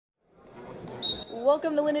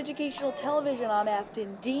Welcome to Lynn Educational Television. I'm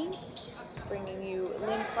Afton Dean, bringing you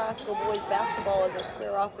Lynn Classical Boys Basketball as they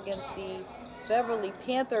square off against the Beverly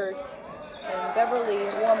Panthers. And Beverly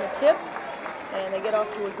won the tip, and they get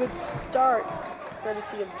off to a good start,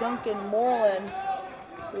 courtesy of Duncan Moreland,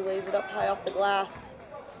 who lays it up high off the glass.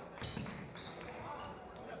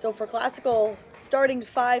 So for Classical, starting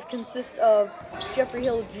five consists of Jeffrey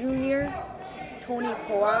Hill Jr., Tony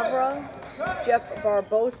Palavra, Jeff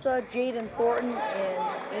Barbosa, Jaden Thornton,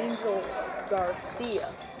 and Angel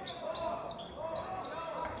Garcia.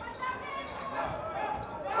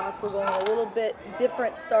 Classical going a little bit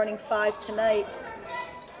different, starting five tonight.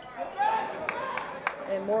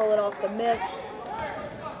 And Moreland off the miss.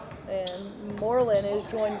 And Moreland is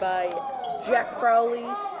joined by Jack Crowley,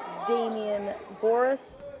 Damian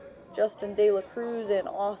Boris, Justin De La Cruz, and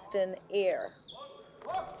Austin Ayer.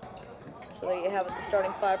 So there you have it, the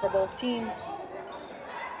starting five for both teams.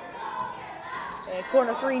 And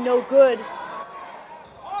corner three, no good.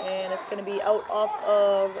 And it's going to be out off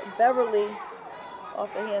of Beverly,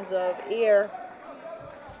 off the hands of Ayer.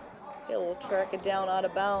 He'll track it down out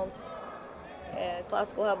of bounds. And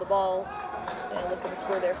Classical have the ball and looking to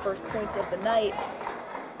score their first points of the night.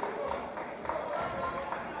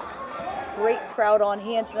 Great crowd on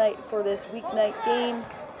hand tonight for this weeknight game.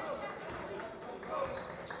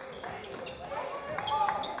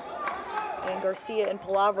 And Garcia and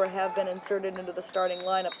Palavra have been inserted into the starting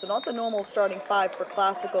lineup. So not the normal starting five for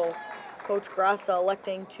Classical. Coach Grassa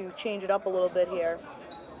electing to change it up a little bit here.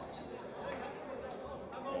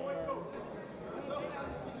 And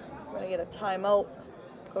we're going to get a timeout.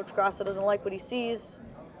 Coach Grassa doesn't like what he sees.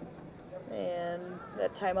 And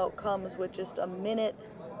that timeout comes with just a minute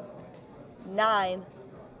 9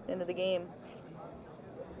 into the game.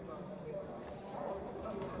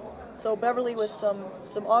 So Beverly with some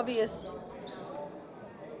obvious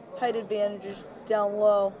height advantages down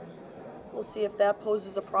low. We'll see if that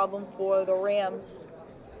poses a problem for the Rams.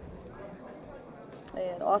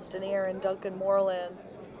 And Austin Ayer and Duncan Moreland,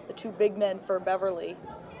 the two big men for Beverly.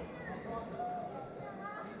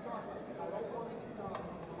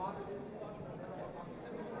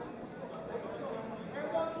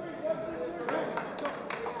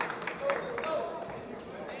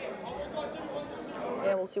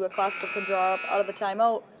 And we'll see what Classical can draw up out of the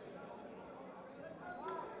timeout.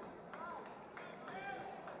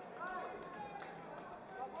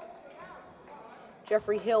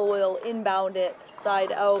 Jeffrey Hill will inbound it,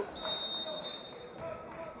 side out.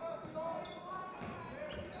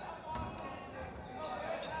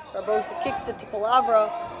 Barbosa kicks it to Palavra.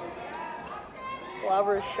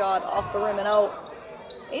 Palavra's shot off the rim and out.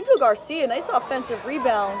 Angel Garcia, nice offensive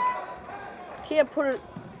rebound. Can't put it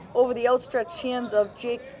over the outstretched hands of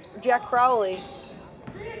Jack Crowley.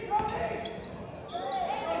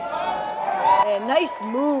 And nice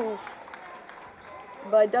move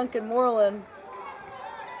by Duncan Moreland.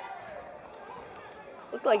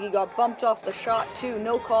 Looked like he got bumped off the shot too,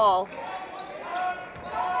 no call.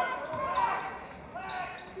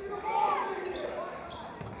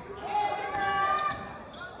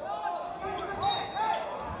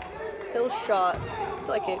 Hill's shot looked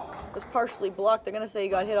like it was partially blocked. They're gonna say he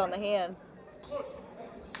got hit on the hand.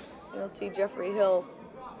 You don't see Jeffrey Hill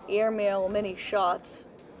airmail many shots.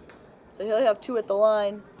 So he'll have two at the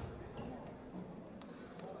line.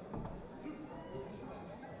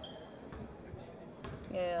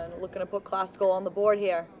 And looking to put Classical on the board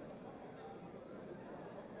here.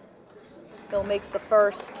 Hill makes the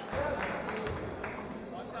first.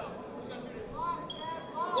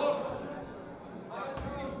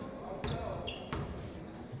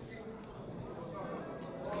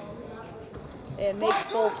 And makes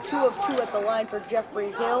both 2 of 2 at the line for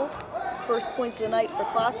Jeffrey Hill. First points of the night for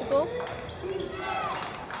Classical.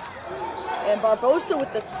 And Barbosa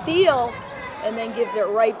with the steal, and then gives it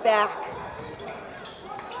right back.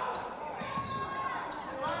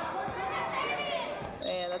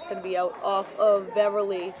 And that's going to be out off of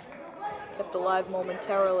Beverly. Kept alive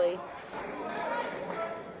momentarily.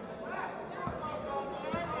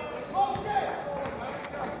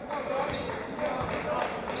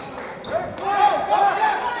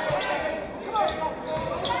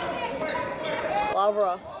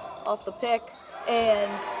 Palavra off the pick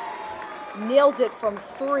and nails it from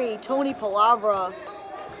 3. Tony Palavra.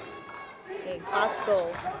 And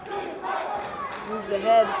Classical moves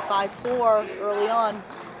ahead 5-4 early on.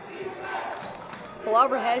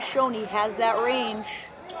 Palavra has shown he has that range.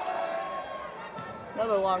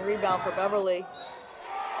 Another long rebound for Beverly.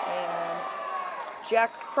 And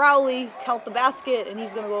Jack Crowley count the basket, and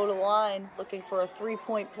he's going to go to the line looking for a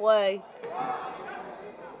 3-point play.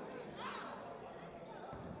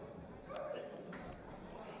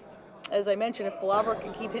 as I mentioned, if Palavra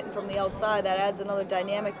can keep hitting from the outside, that adds another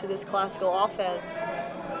dynamic to this Classical offense.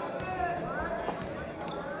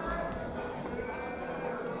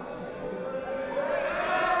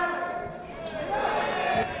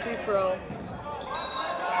 Missed free throw.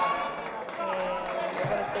 And they're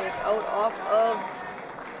going to say it's out off of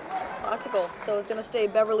Classical. So it's going to stay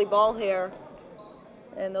Beverly ball here.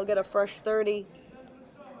 And they'll get a fresh 30.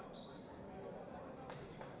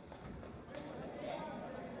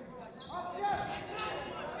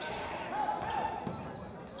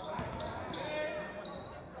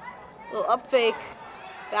 Little up fake,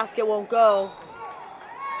 basket won't go,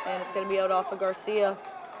 and it's going to be out off of Garcia.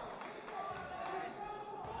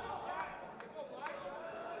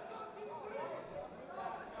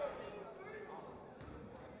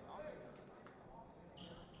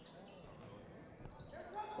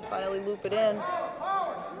 They finally loop it in.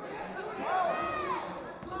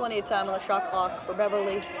 Plenty of time on the shot clock for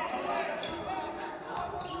Beverly.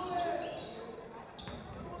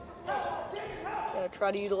 Try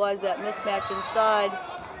to utilize that mismatch inside,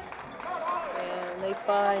 and they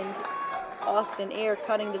find Austin Air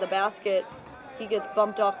cutting to the basket. He gets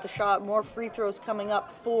bumped off the shot. More free throws coming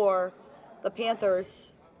up for the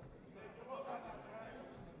Panthers.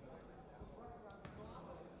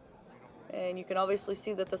 And you can obviously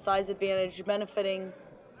see that the size advantage is benefiting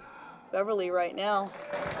Beverly right now.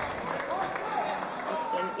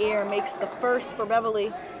 Austin Air makes the first for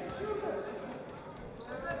Beverly.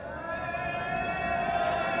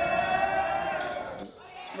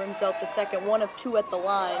 Rims out the second, 1 of 2 at the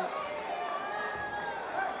line.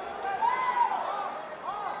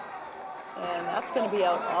 And that's going to be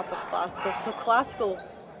out off of Classical. So Classical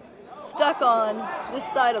stuck on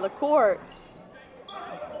this side of the court.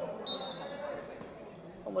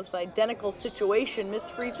 Almost an identical situation.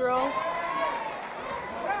 Missed free throw.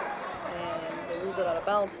 And they lose it out of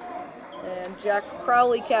bounds. And Jack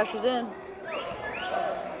Crowley cashes in.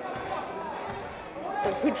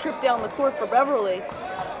 So good trip down the court for Beverly.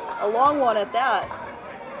 A long one at that.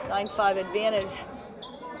 9-5 advantage.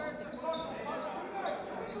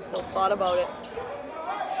 Bill thought about it.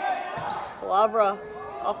 Palavra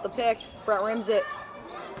off the pick. Front rims it.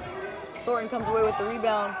 Thornton comes away with the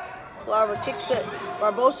rebound. Palavra kicks it.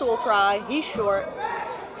 Barbosa will try. He's short.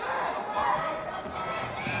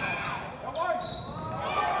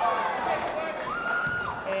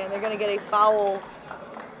 And they're going to get a foul.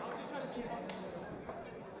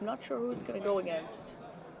 I'm not sure who's going to go against.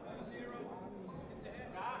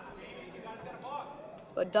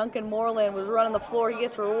 But Duncan Moreland was running the floor. He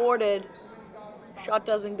gets rewarded. Shot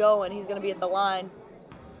doesn't go, and he's going to be at the line.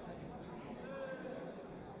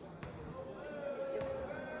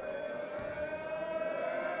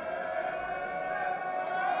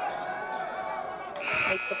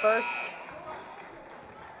 Makes the first.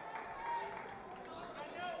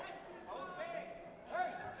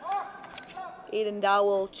 Aiden Dow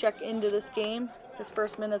will check into this game, his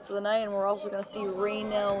first minutes of the night, and we're also going to see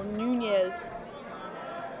Raynell Nunez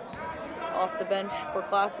off the bench for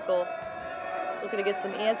Classical. Looking to get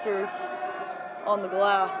some answers on the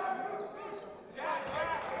glass.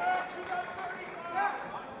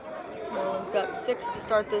 Moreland's got 6 to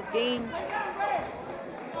start this game.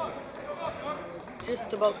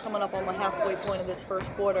 Just about coming up on the halfway point of this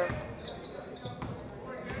first quarter.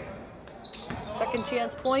 Second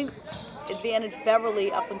chance points, advantage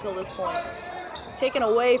Beverly up until this point. Taken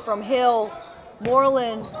away from Hill.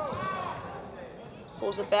 Moreland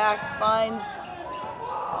pulls it back, finds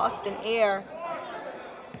Austin Air.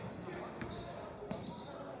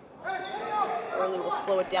 Beverly will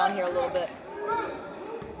slow it down here a little bit.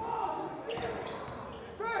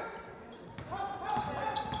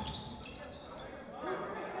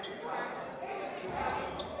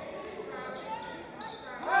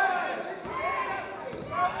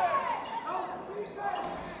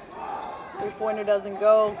 Three-pointer doesn't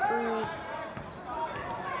go. Cruz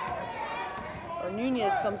or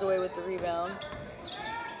Nunez comes away with the rebound.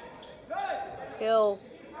 Hill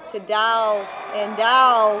to Dow, and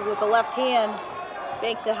Dow with the left hand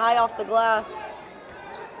banks it high off the glass.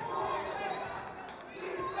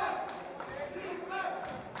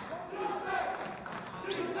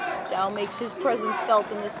 Dow makes his presence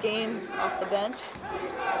felt in this game off the bench.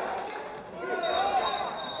 We're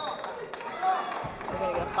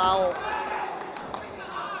going to get a foul.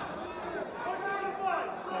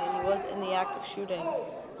 And he was in the act of shooting.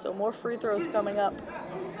 So more free throws coming up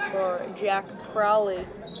for Jack Crowley.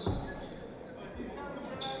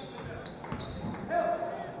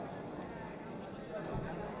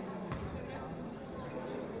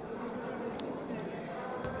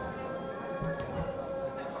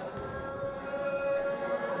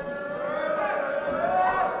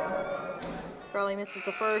 Crowley misses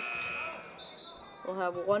the first. We'll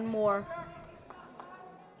have one more.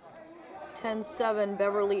 10-7,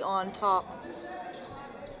 Beverly on top.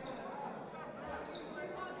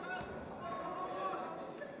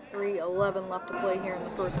 .3:11 left to play here in the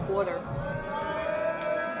first quarter.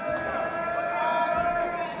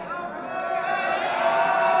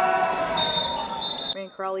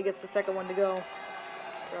 And Crowley gets the second one to go.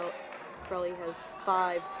 Crowley has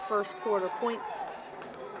 5 first quarter points.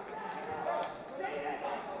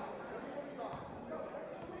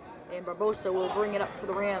 And Barbosa will bring it up for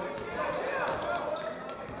the Rams.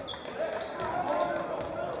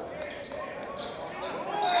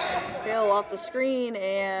 Hill off the screen,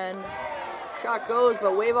 and shot goes,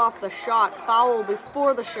 but wave off the shot. Foul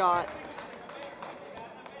before the shot.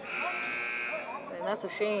 And that's a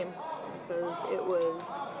shame, because it was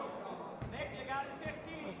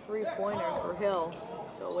a 3-pointer for Hill.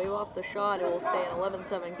 So wave off the shot. It will stay an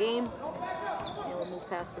 11-7 game. And we'll move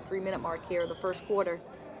past the 3-minute mark here in the first quarter.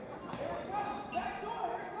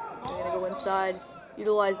 We're going to go inside,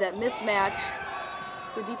 utilize that mismatch.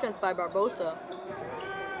 Good defense by Barbosa.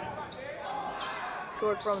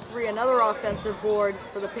 Short from 3, another offensive board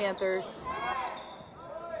for the Panthers.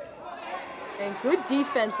 And good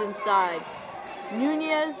defense inside.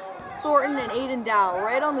 Nunez, Thornton, and Aiden Dow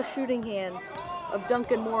right on the shooting hand of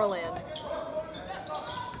Duncan Moreland.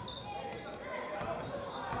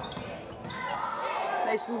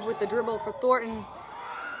 Nice move with the dribble for Thornton.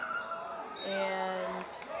 And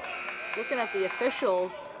looking at the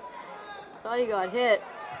officials, thought he got hit.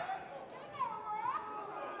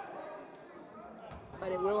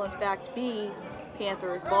 But it will in fact be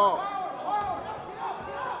Panthers ball.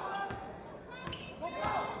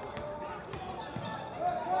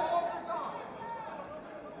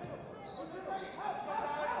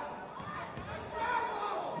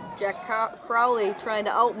 Jack Crowley trying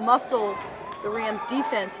to out-muscle the Rams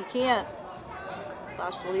defense. He can't.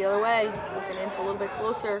 Classical the other way. Looking an inch a little bit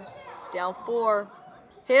closer. Down 4.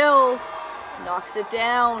 Hill knocks it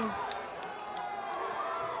down.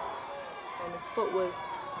 And his foot was,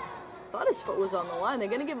 I thought his foot was on the line. They're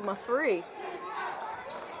going to give him a 3.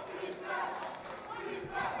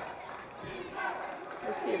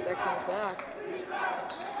 We'll see if that comes back.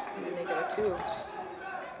 Maybe make it a 2.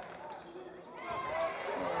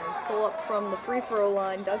 And pull up from the free throw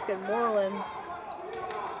line, Duncan Moreland.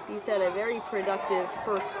 He's had a very productive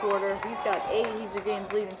first quarter. He's got 8. He's the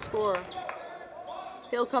game's leading scorer.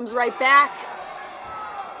 Hill comes right back.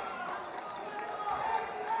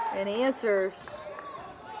 And answers.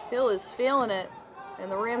 Hill is feeling it.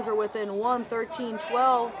 And the Rams are within 1,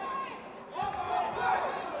 13-12.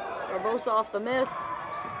 Barbosa off the miss.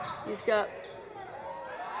 He's got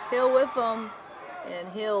Hill with him. And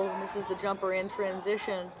Hill misses the jumper in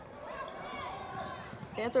transition.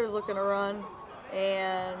 Panthers looking to run.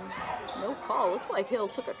 And no call. Looks like Hill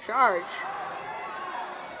took a charge.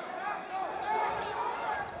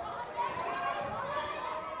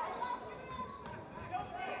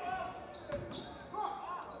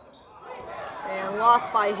 And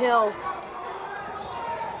lost by Hill.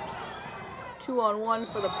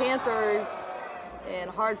 2-on-1 for the Panthers. And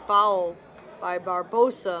hard foul by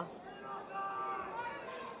Barbosa.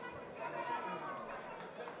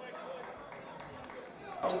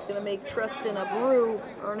 He's going to make Tristan Abreu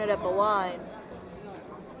earn it at the line.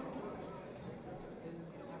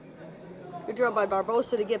 Good job by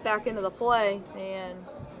Barbosa to get back into the play and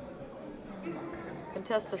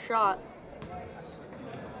contest the shot.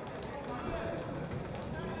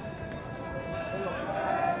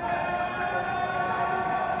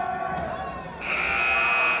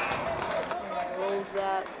 And rolls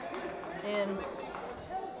that in.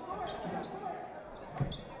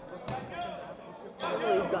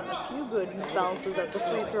 He's gotten a few good bounces at the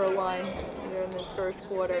free throw line here in this first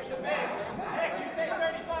quarter.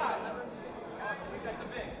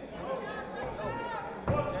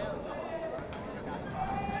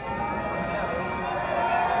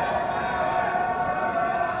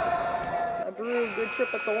 Abreu, good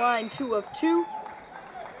trip at the line, 2 of 2.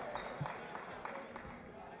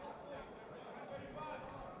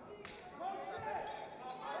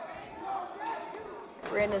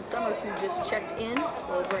 Brandon Summers, who just checked in,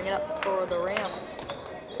 will bring it up for the Rams.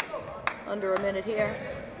 Under a minute here.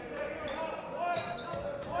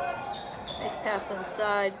 Nice pass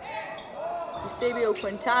inside. Eusebio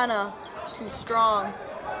Quintana, too strong.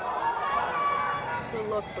 Good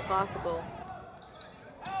look for Classical.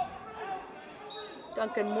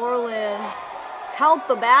 Duncan Moreland, count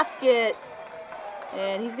the basket.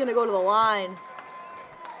 And he's going to go to the line.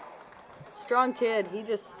 Strong kid.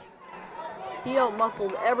 He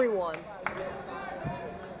out-muscled everyone.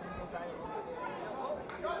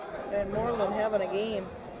 And Moreland having a game.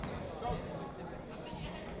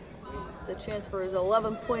 It's a chance for his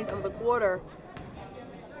 11th point of the quarter.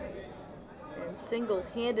 And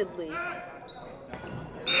single-handedly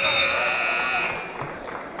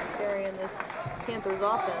carrying this Panthers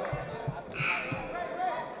offense.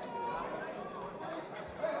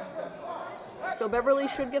 So Beverly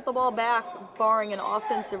should get the ball back, barring an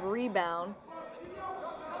offensive rebound.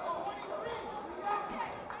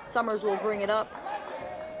 Summers will bring it up.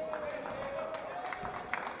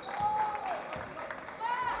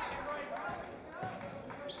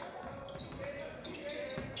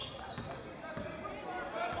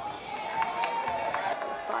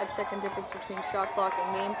 A 5-second difference between shot clock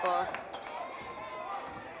and game clock.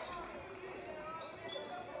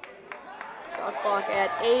 Shot clock at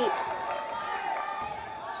 8.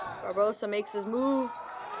 Barbosa makes his move,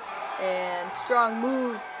 and strong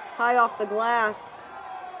move, high off the glass.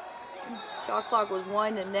 Shot clock was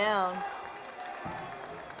winding down.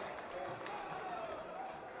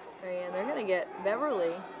 And they're gonna get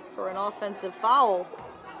Beverly for an offensive foul.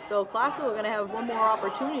 So Classical are gonna have one more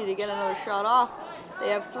opportunity to get another shot off. They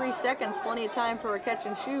have 3 seconds, plenty of time for a catch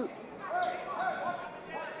and shoot.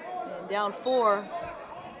 And down 4.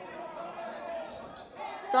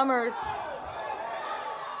 Summers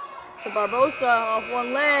to Barbosa off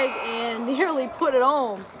one leg and nearly put it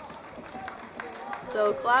home.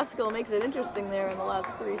 So Classical makes it interesting there in the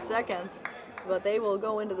last 3 seconds, but they will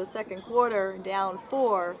go into the second quarter down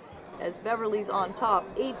 4 as Beverly's on top,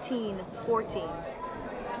 18-14.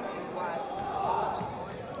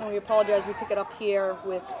 And we apologize, we pick it up here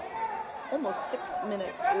with almost 6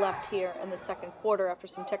 minutes left here in the second quarter after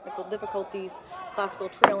some technical difficulties. Classical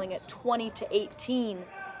trailing at 20-18.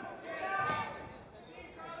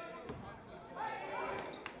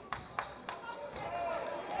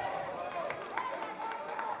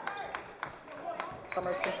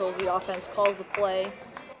 Summers controls the offense, calls the play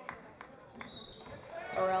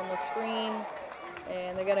around the screen,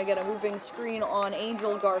 and they're gonna get a moving screen on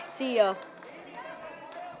Angel Garcia.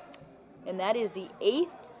 And that is the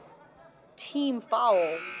 8th team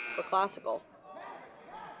foul for Classical.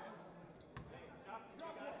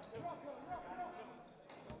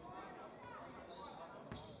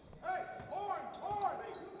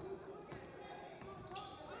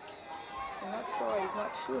 I'm not sure he's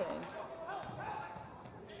not shooting.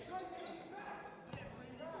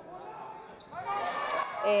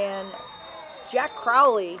 And Jack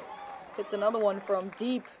Crowley hits another one from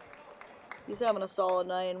deep. He's having a solid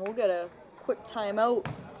night, and we'll get a quick timeout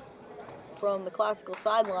from the Classical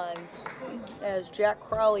sidelines as Jack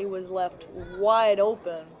Crowley was left wide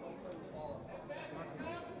open.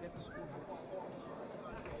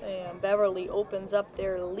 And Beverly opens up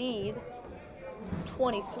their lead,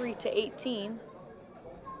 23-18.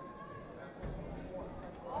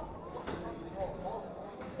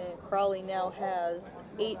 And Crowley now has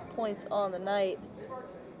 8 points on the night.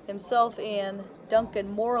 Himself and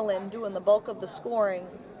Duncan Moreland doing the bulk of the scoring.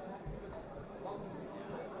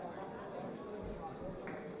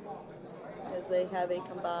 As they have a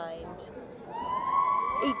combined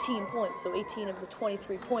 18 points, so 18 of the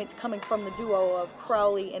 23 points coming from the duo of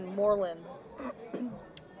Crowley and Moreland.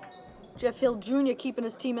 Jeff Hill Jr. keeping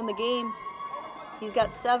his team in the game. He's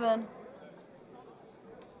got 7.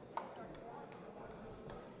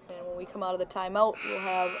 And when we come out of the timeout, we'll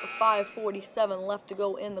have 5:47 left to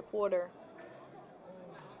go in the quarter.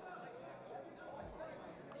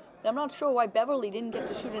 And I'm not sure why Beverly didn't get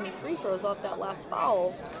to shoot any free throws off that last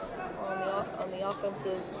foul on the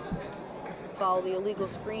offensive foul, the illegal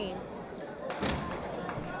screen.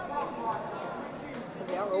 Because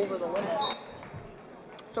they are over the limit.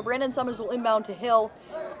 So Brandon Summers will inbound to Hill,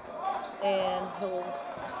 and he'll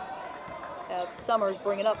have Summers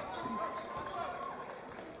bring it up.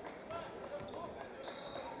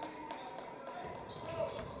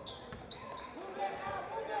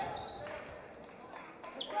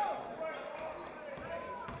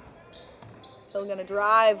 Hill gonna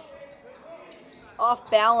drive, off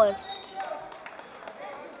balanced,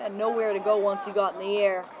 had nowhere to go once he got in the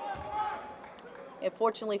air. And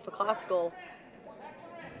fortunately for Classical,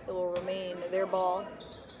 it will remain their ball,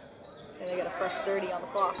 and they got a fresh 30 on the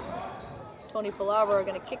clock. Tony Palavra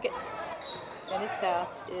gonna kick it, and his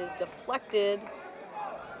pass is deflected,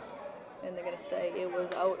 and they're gonna say it was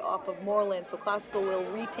out off of Moreland. So Classical will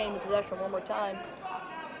retain the possession one more time.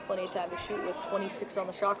 Plenty of time to shoot with 26 on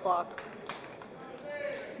the shot clock.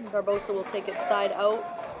 Barbosa will take it side out.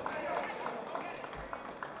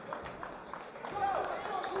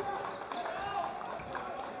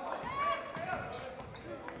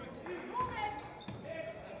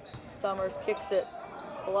 Summers kicks it.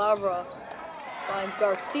 Palavra Finds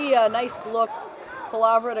Garcia. Nice look.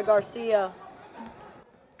 Palavra to Garcia.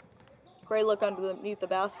 Great look underneath the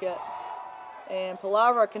basket. And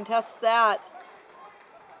Palavra contests that.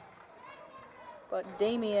 But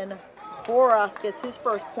Damian Boras gets his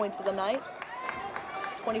first points of the night.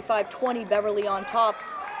 25-20, Beverly on top.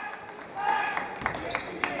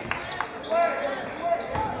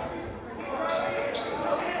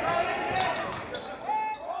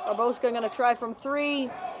 Barboska gonna try from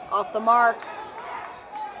 3, off the mark.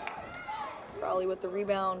 Probably with the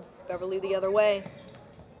rebound, Beverly the other way.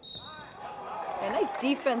 And nice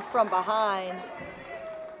defense from behind.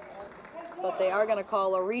 But they are gonna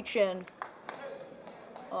call a reach-in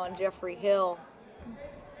on Jeffrey Hill.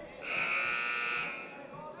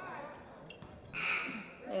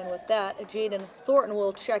 And with that, Jaden Thornton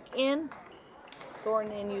will check in.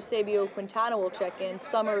 Thornton and Eusebio Quintana will check in.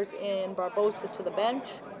 Summers and Barbosa to the bench.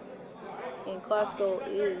 And Classical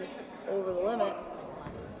is over the limit.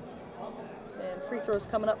 And free throws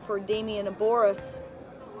coming up for Damian Boras,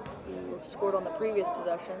 who scored on the previous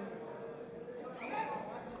possession.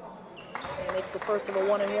 And makes the first of a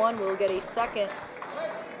 1-and-1. We'll get a second.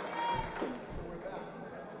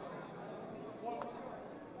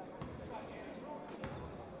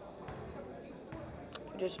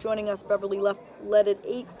 Just joining us, Beverly led it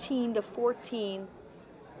 18-14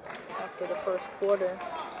 after the first quarter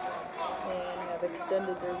and have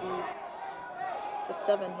extended their lead to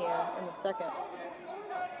 7 here in the second.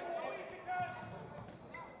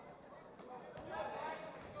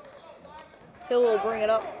 Hill will bring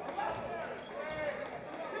it up.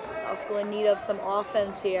 Also in need of some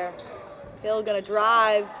offense here. Hill gonna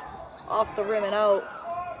drive off the rim and out.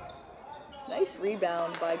 Nice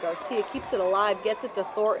rebound by Garcia, keeps it alive, gets it to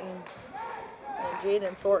Thornton, and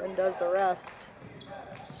Jaden Thornton does the rest.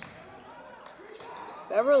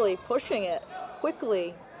 Beverly pushing it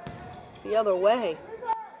quickly the other way.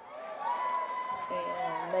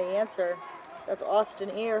 And they answer. That's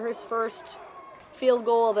Austin Ear, his first field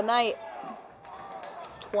goal of the night.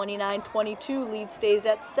 29-22, lead stays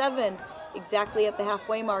at 7, exactly at the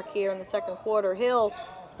halfway mark here in the second quarter. Hill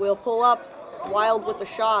will pull up, Wild with the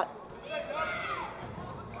shot.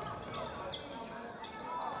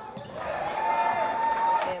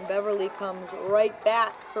 And Beverly comes right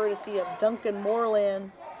back, courtesy of Duncan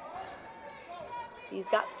Moreland. He's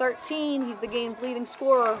got 13, he's the game's leading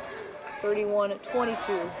scorer,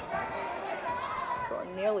 31-22.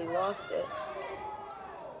 Thornton nearly lost it.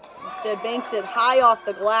 Instead banks it high off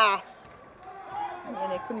the glass.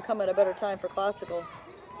 And it couldn't come at a better time for Classical.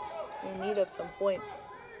 In need of some points.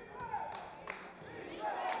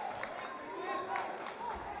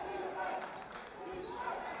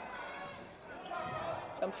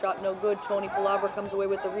 Jump shot no good. Tony Palavra comes away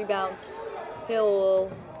with the rebound. Hill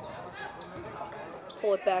will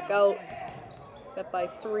pull it back out. Met by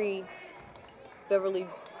 3 Beverly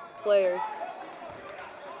players.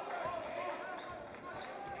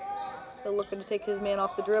 Hill looking to take his man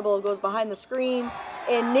off the dribble, goes behind the screen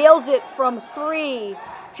and nails it from 3.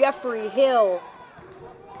 Jeffrey Hill,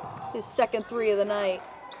 his second 3 of the night.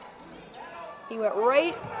 He went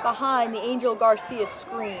right behind the Angel Garcia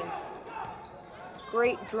screen.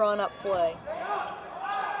 Great drawn up play.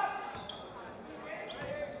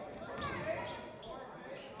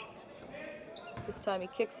 This time he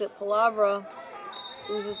kicks it, Palavra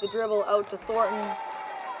loses the dribble out to Thornton.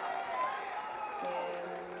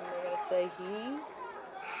 Say he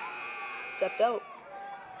stepped out.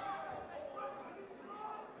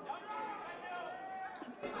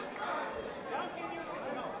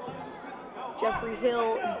 Jeffrey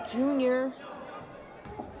Hill Jr.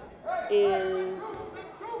 is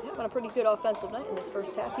having a pretty good offensive night in this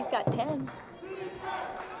first half. He's got 10.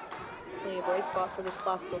 Really a bright spot for this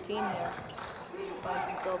Classical team here. Finds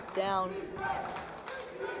themselves down.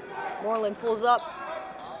 Moreland pulls up.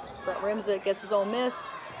 Front rims it, gets his own miss.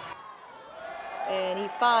 And he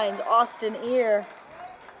finds Austin Ear.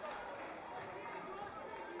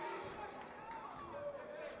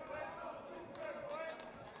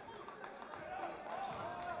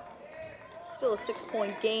 Still a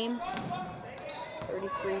 6-point game.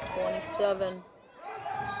 33-27.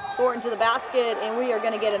 Thornton to the basket, and we are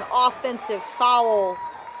going to get an offensive foul.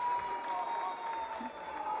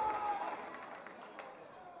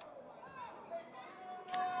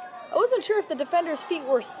 I wasn't sure if the defender's feet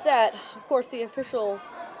were set. Of course, the official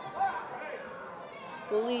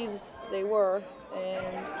believes they were.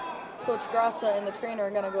 And Coach Grassa and the trainer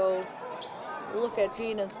are going to go look at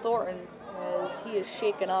Jaden Thornton as he is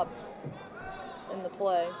shaken up in the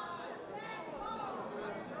play.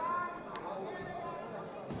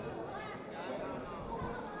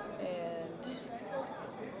 And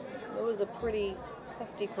it was a pretty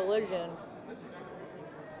hefty collision.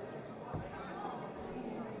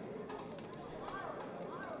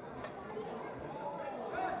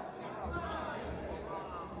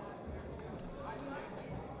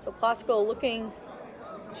 So Classical looking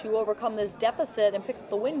to overcome this deficit and pick up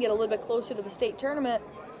the win, get a little bit closer to the state tournament.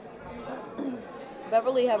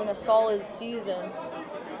 Beverly having a solid season,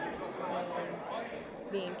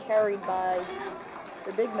 being carried by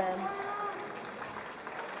the big men.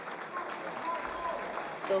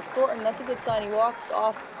 So Thornton, that's a good sign. He walks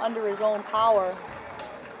off under his own power.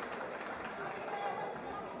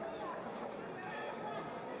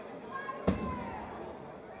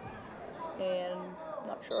 And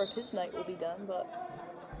not sure if his night will be done, but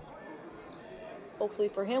hopefully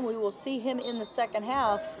for him, we will see him in the second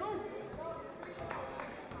half.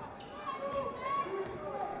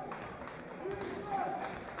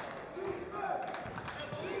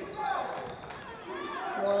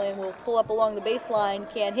 Moreland will pull up along the baseline,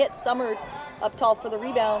 can't hit. Summers up tall for the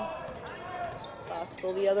rebound.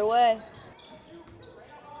 Classical the other way.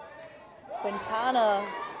 Quintana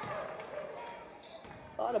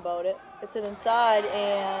thought about it. Hits it inside,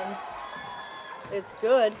 and it's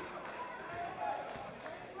good.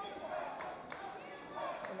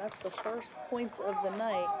 And that's the first points of the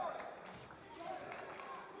night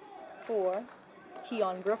for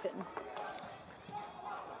Keon Griffin.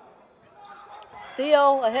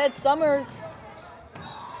 Steal ahead, Summers.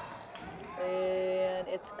 And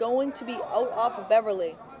it's going to be out off of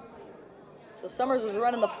Beverly. So Summers was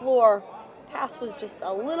running the floor. Pass was just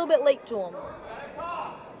a little bit late to him.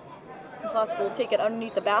 Classical will take it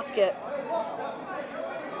underneath the basket.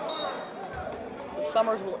 So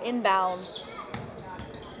Summers will inbound.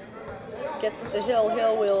 Gets it to Hill.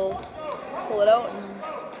 Hill will pull it out and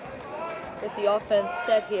get the offense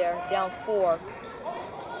set here, down 4.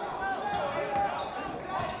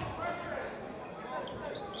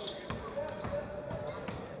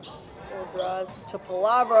 Hill drives to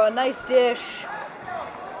Palavra, nice dish.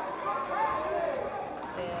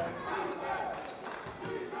 And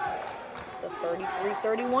it's a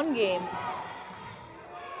 33-31 game.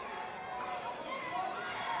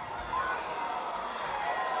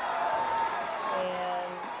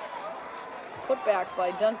 Put back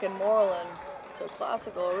by Duncan Moreland. So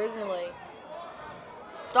Classical originally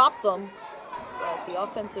stopped them, but the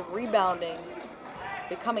offensive rebounding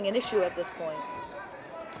becoming an issue at this point.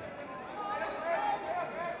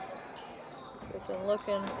 Griffin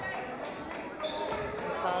looking.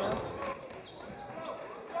 Quintana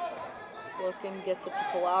looking, gets it to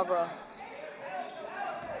Palavra.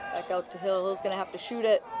 Back out to Hill. Hill's gonna have to shoot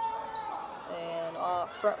it, and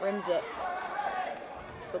front rims it.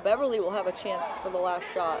 So Beverly will have a chance for the last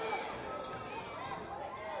shot.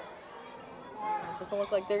 It doesn't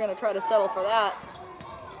look like they're going to try to settle for that.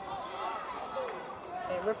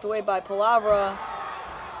 And ripped away by Palavra.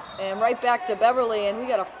 And right back to Beverly, and we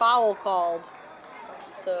got a foul called.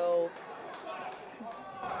 So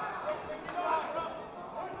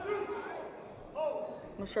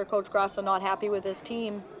I'm sure Coach Grasso not happy with his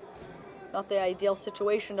team. Not the ideal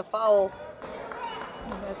situation to foul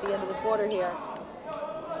at the end of the quarter here.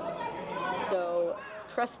 So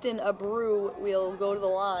Treston Abreu will go to the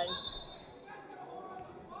line.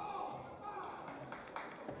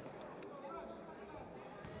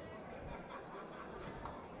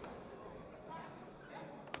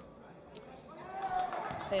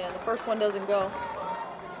 And the first one doesn't go.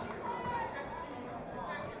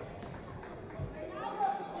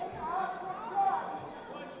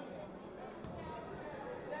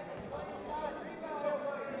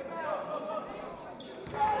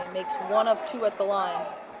 Makes 1 of 2 at the line.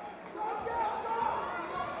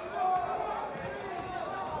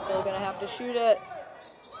 They're gonna have to shoot it.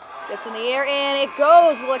 Gets in the air and it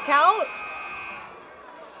goes. Will it count?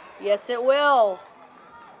 Yes, it will.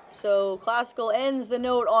 So Classical ends the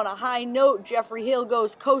note on a high note. Jeffrey Hill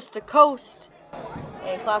goes coast to coast.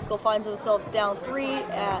 And Classical finds themselves down 3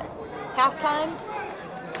 at halftime.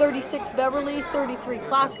 36 Beverly, 33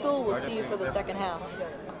 Classical. We'll see you for the second half.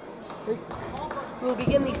 We'll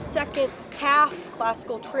begin the second half.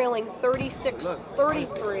 Classical trailing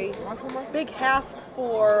 36-33. Big half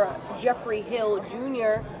for Jeffrey Hill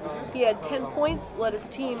Jr. He had 10 points, led his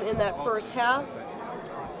team in that first half.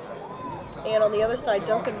 And on the other side,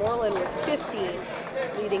 Duncan Moreland with 15,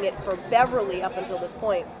 leading it for Beverly up until this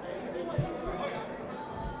point.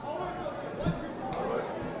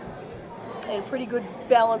 And pretty good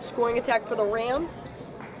balanced scoring attack for the Rams.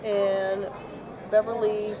 And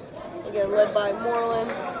Beverly, again, led by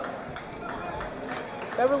Moreland.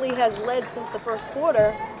 Beverly has led since the first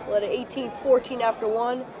quarter, led at 18-14 after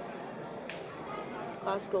 1.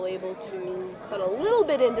 Classical able to cut a little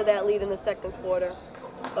bit into that lead in the second quarter.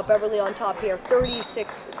 But Beverly on top here,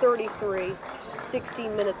 36-33,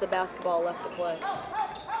 16 minutes of basketball left to play.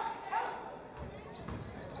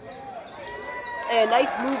 And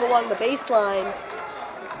nice move along the baseline.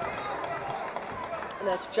 And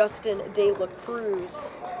that's Justin De La Cruz.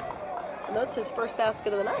 And that's his first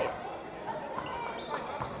basket of the night.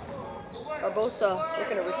 Barbosa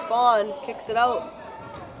looking to respond, kicks it out.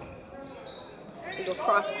 We go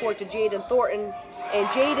cross court to Jaden Thornton. And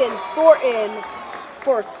Jaden Thornton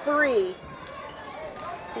for three.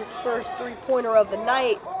 His first three-pointer of the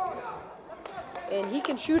night. And he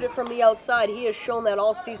can shoot it from the outside. He has shown that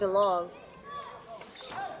all season long.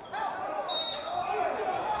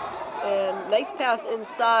 And nice pass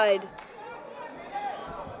inside.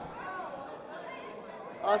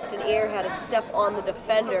 Austin Ayer had a step on the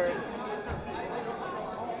defender.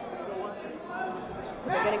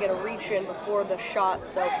 They're going to get a reach in before the shot,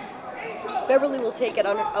 so Beverly will take it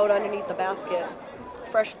out underneath the basket.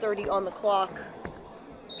 Fresh 30 on the clock.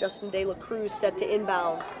 Justin De La Cruz set to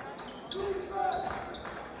inbound.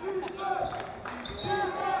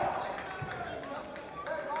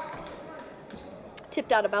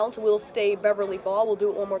 Tipped out of bounds, will stay Beverly ball. We'll do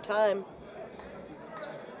it one more time.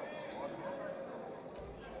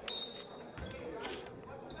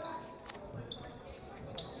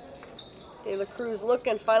 De La Cruz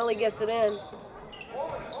looking, finally gets it in.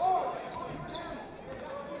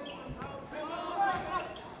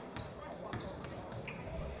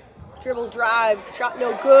 Dribble drive, shot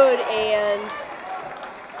no good, and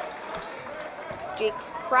Jack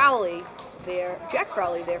Crowley there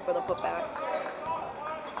for the putback.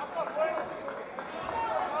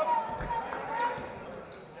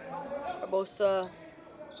 Barbosa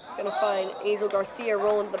gonna find Angel Garcia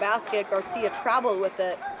rolling to the basket. Garcia traveled with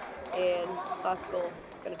it, and Classical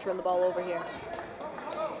gonna turn the ball over here.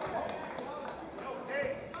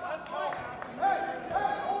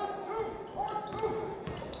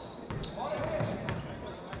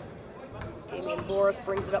 Damian Boris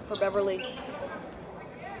brings it up for Beverly. And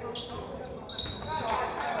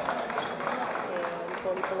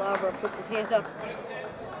Tony Palavra puts his hand up.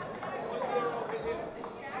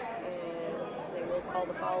 And they will call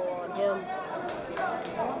the foul on him.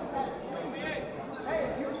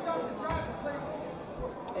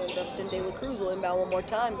 And Justin De La Cruz will inbound one more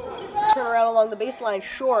time. Turn around along the baseline,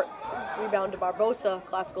 short. Rebound to Barbosa,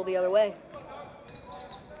 Classical the other way.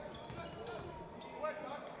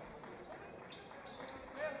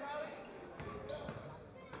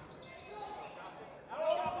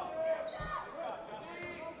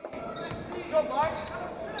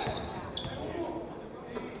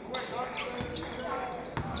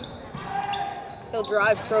 Hill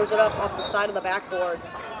drives, throws it up off the side of the backboard.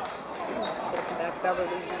 It's gonna come back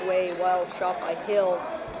Beverly's way. Wild shot by Hill.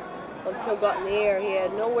 Once Hill got in the air, he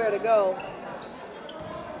had nowhere to go.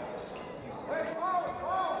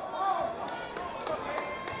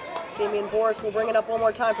 Damian Boris will bring it up one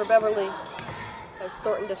more time for Beverly. As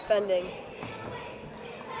Thornton defending.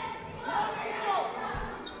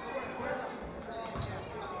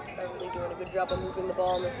 Beverly doing a good job of moving the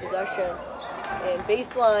ball in this possession. And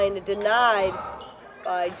baseline denied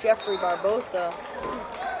by Jeffrey Barbosa.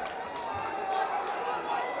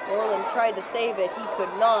 Moreland tried to save it, he could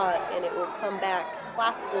not, and it will come back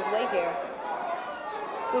Classical's way here.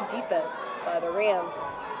 Good defense by the Rams.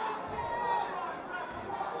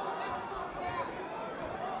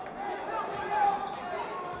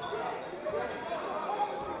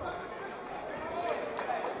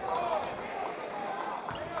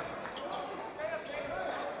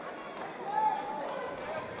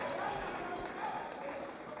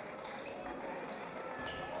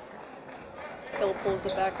 Hill pulls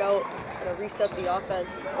it back out, gonna reset the offense.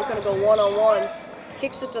 We're gonna go one-on-one.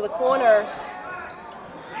 Kicks it to the corner.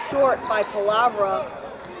 Short by Palavra.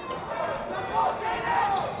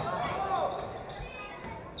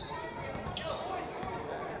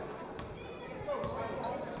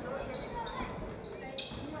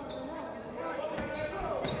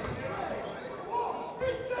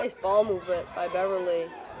 Nice ball movement by Beverly.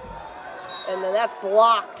 And then that's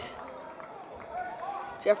blocked.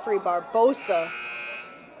 Jeffrey Barbosa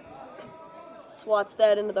swats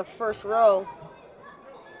that into the first row.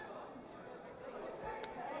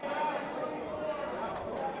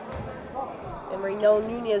 And Reno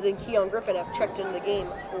Nunez and Keon Griffin have checked into the game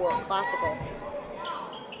for Classical.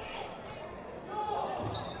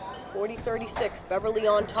 40-36, Beverly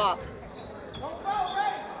on top.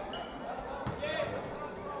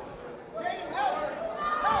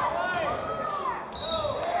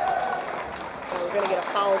 We're going to get a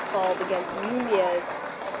foul called against Nunez.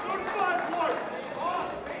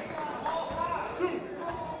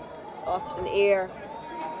 Austin Air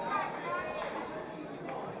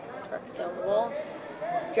tracks down the ball.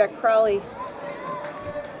 Jack Crowley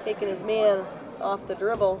taking his man off the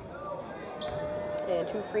dribble. And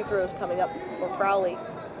 2 free throws coming up for Crowley.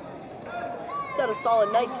 He's had a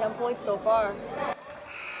solid night, 10 points so far.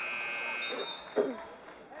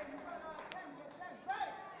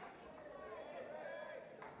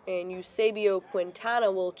 And Eusebio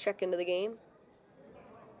Quintana will check into the game.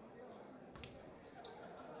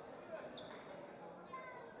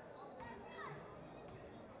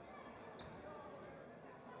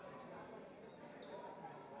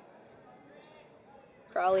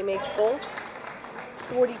 Crowley makes both.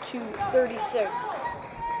 42-36.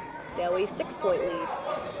 Now a 6-point lead.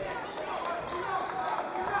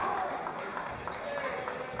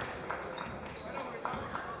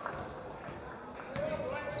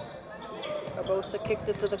 Barbosa kicks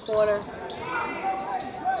it to the corner.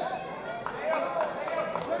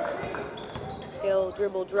 Hill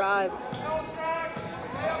dribble drive.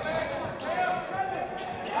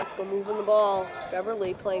 Pascal moving the ball.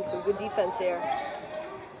 Beverly playing some good defense here.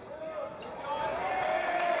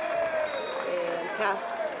 And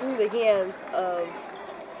pass through the hands of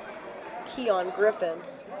Keon Griffin.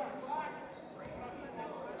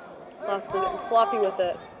 Pascal getting sloppy with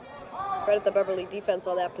it. Credit the Beverly defense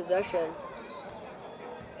on that possession.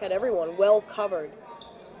 Had everyone well covered.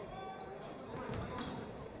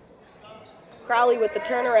 Crowley with the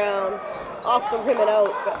turnaround, off the rim and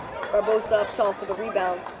out. Barbosa up tall for the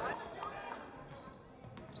rebound.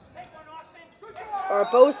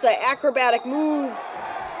 Barbosa, acrobatic move.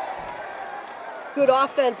 Good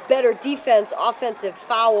offense, better defense, offensive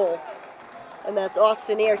foul. And that's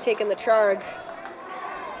Austin Air taking the charge.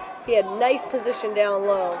 He had nice position down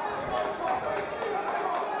low.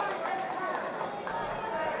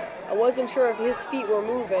 I wasn't sure if his feet were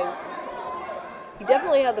moving. He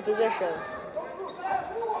definitely had the position.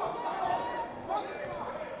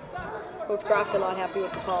 Coach Grassa not happy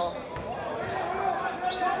with the call.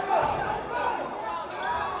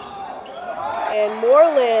 And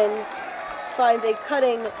Moreland finds a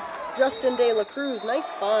cutting Justin De La Cruz. Nice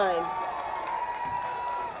find.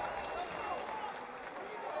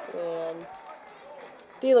 And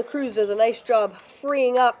De La Cruz does a nice job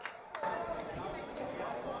freeing up.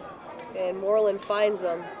 And Moreland finds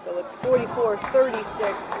them. So it's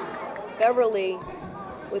 44-36. Beverly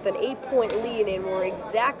with an 8-point lead, and we're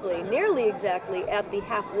exactly, nearly exactly, at the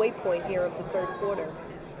halfway point here of the third quarter.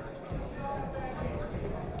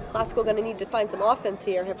 Classical going to need to find some offense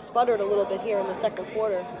here. Have sputtered a little bit here in the second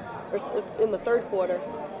quarter, or in the third quarter.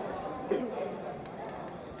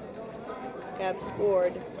 Have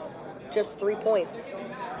scored just 3 points.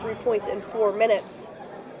 3 points in 4 minutes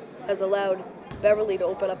has allowed Beverly to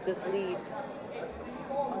open up this lead.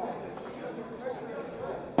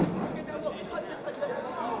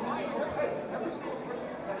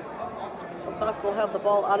 So Classical will have the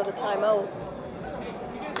ball out of the timeout.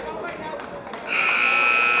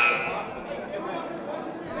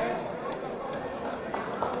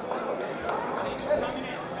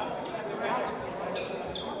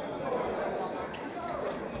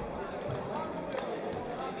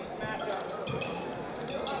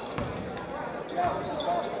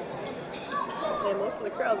 And most of the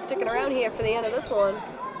crowd sticking around here for the end of this one.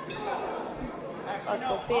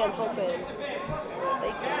 Classical fans hoping that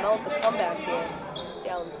they can mount the comeback here.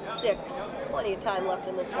 Down 6. Plenty of time left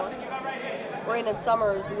in this one. Brandon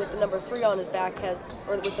Summers with the number 3 on his back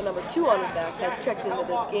with the number 2 on his back has checked into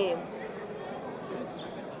this game.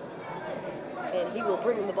 And he will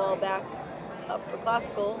bring the ball back up for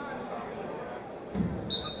Classical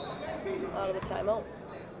out of the timeout.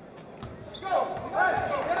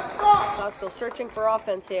 Classical searching for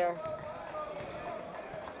offense here.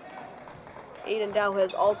 Aiden Dow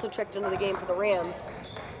has also checked into the game for the Rams.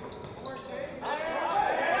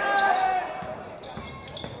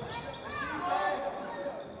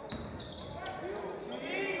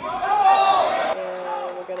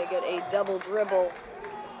 And we're going to get a double dribble.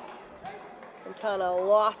 Quintana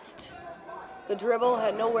lost the dribble,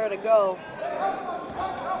 had nowhere to go.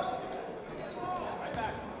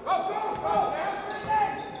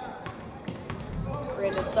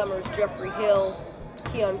 Brandon Summers, Jeffrey Hill,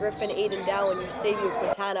 Keon Griffin, Aiden Dow, and Eusebio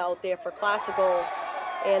Quintana out there for Classical.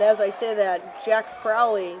 And as I say that, Jack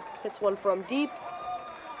Crowley hits one from deep.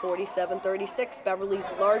 47-36, Beverly's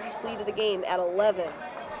largest lead of the game at 11.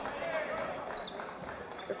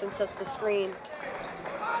 Griffin sets the screen.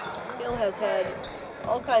 Hill has had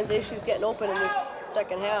all kinds of issues getting open in this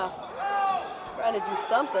second half. Trying to do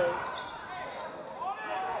something.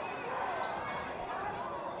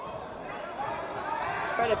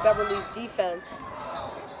 Credit Beverly's defense.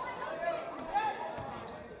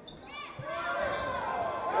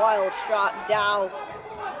 wild shot. Dow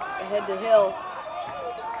ahead to Hill.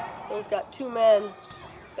 Hill's got 2 men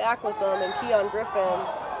back with them, and Keon Griffin.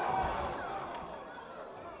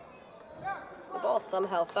 The ball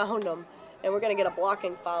somehow found him, and we're going to get a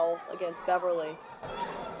blocking foul against Beverly.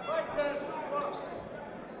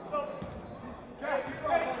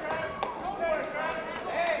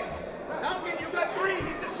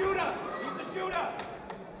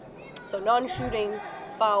 So non-shooting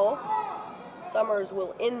foul. Summers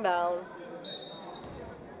will inbound.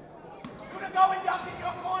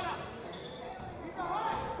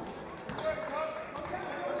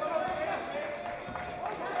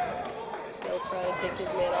 He'll try to take his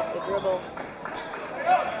man off the dribble.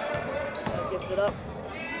 Gives it up.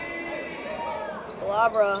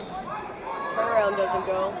 Palavra. Turnaround doesn't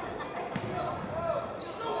go.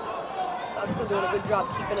 Costco doing a good job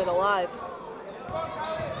keeping it alive.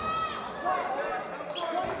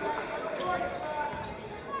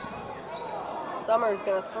 Summers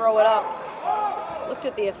gonna throw it up. Looked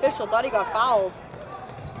at the official, thought he got fouled.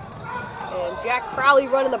 And Jack Crowley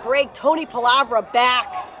running the break. Tony Palavra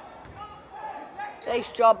back.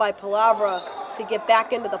 Nice job by Palavra to get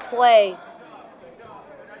back into the play.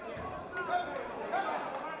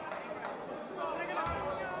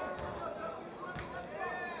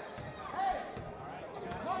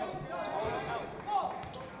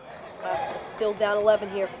 Still down 11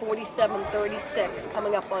 here, 47-36,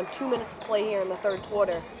 coming up on 2 minutes to play here in the third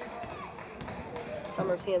quarter.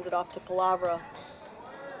 Summers hands it off to Palavra.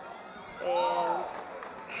 And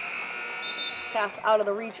pass out of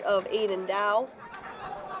the reach of Aiden Dow.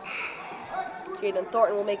 Jaden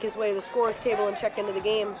Thornton will make his way to the scorer's table and check into the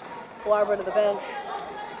game. Palavra to the bench.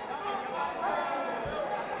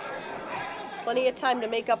 Plenty of time to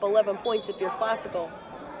make up 11 points if you're Classical.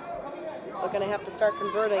 We're going to have to start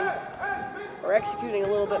converting or executing a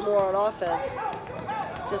little bit more on offense.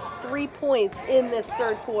 Just 3 points in this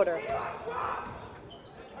third quarter.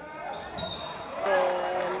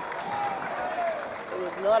 And it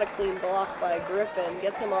was not a clean block by Griffin.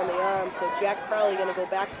 Gets him on the arm, so Jack Crowley going to go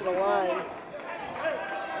back to the line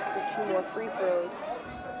for 2 more free throws.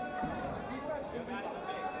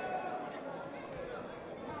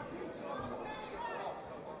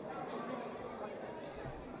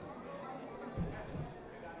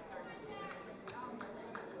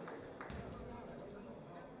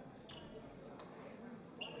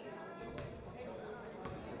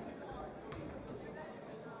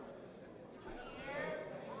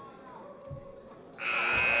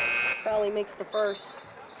 Crowley makes the first.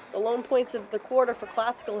 The lone points of the quarter for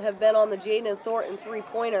Classical have been on the Jaden Thornton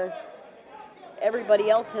 3-pointer. Everybody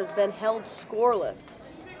else has been held scoreless.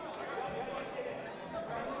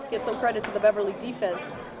 Give some credit to the Beverly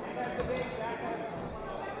defense,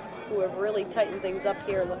 who have really tightened things up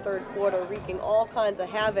here in the third quarter, wreaking all kinds of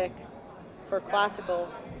havoc for Classical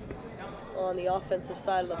on the offensive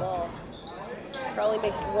side of the ball. Crowley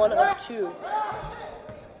makes 1 of 2.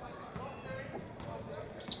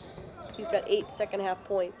 He's got 8 second-half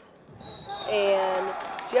points. And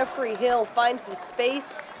Jeffrey Hill finds some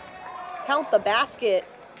space, count the basket,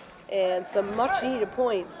 and some much-needed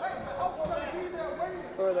points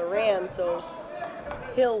for the Rams. So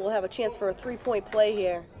Hill will have a chance for a 3-point play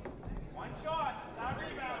here. One shot, not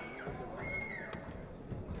rebound.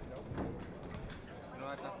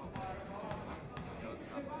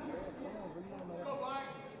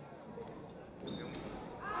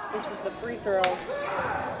 This is the free throw.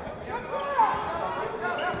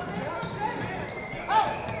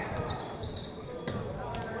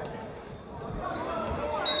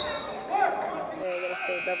 They're going to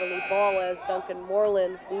stay Beverly ball as Duncan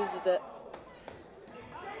Moreland loses it.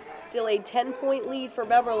 Still a 10-point lead for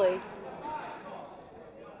Beverly.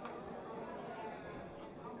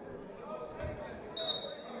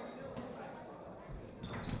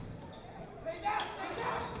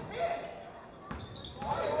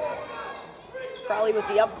 Crowley with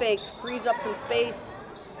the up fake, frees up some space,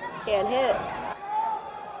 can't hit.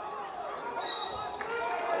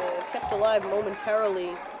 Kept alive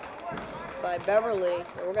momentarily by Beverly,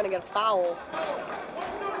 and we're going to get a foul.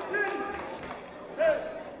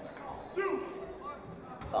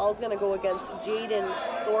 Foul's going to go against Jaden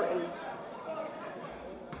Thornton.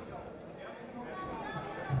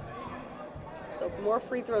 So more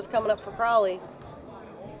free throws coming up for Crowley.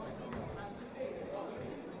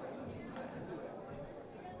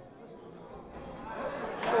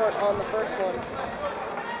 Short on the first one.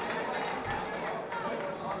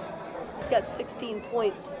 He's got 16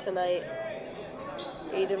 points tonight.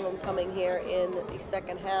 8 of them coming here in the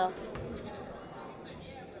second half.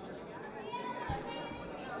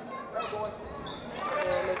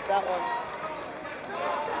 And makes that one.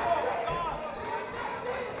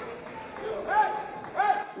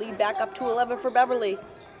 back up to 11 for Beverly.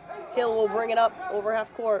 Hill will bring it up over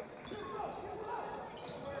half court.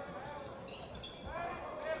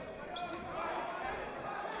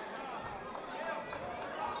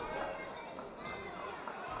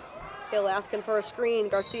 Hill asking for a screen.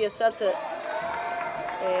 Garcia sets it.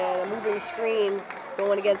 And a moving screen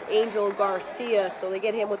going against Angel Garcia, so they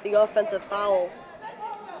get him with the offensive foul.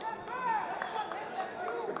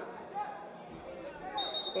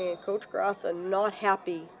 And Coach Grassa not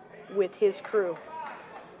happy with his crew.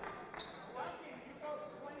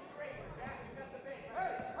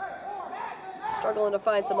 Struggling to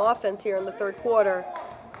find some offense here in the third quarter,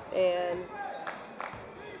 and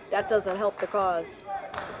that doesn't help the cause.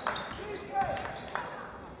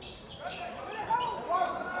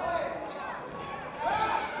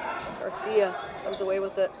 Garcia comes away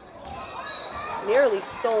with it. Nearly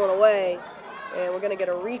stolen away, and we're going to get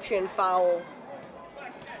a reach-in foul.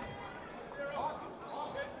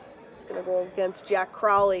 It's going to go against Jack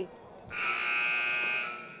Crowley.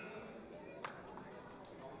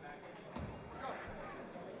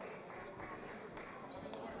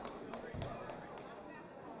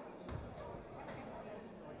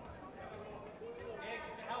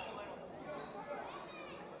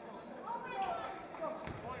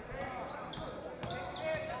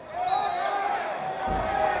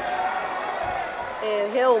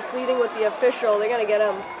 And Hill pleading with the official. They're going to get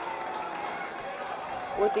him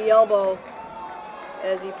with the elbow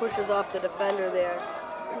as he pushes off the defender there.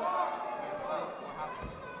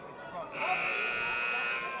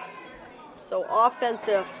 So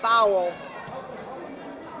offensive foul.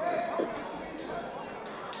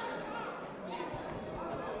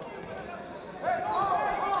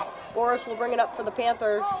 Boris will bring it up for the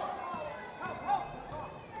Panthers.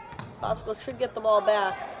 Classical should get the ball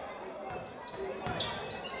back.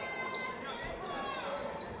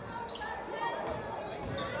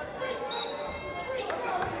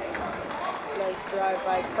 Nice drive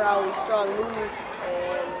by Crowley, strong move,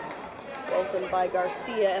 and welcomed by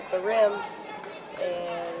Garcia at the rim.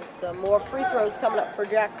 And some more free throws coming up for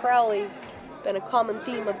Jack Crowley. Been a common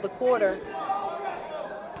theme of the quarter.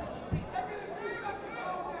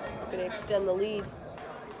 Going to extend the lead.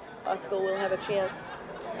 Classical will have a chance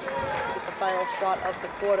to get the final shot of the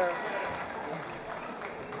quarter.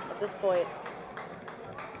 At this point,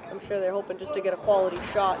 I'm sure they're hoping just to get a quality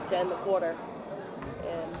shot to end the quarter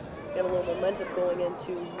and get a little momentum going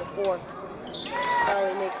into the fourth.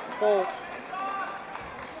 Crowley makes both.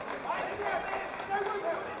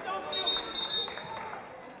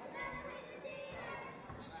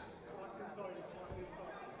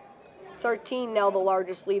 $13 now the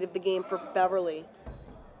largest lead of the game for Beverly.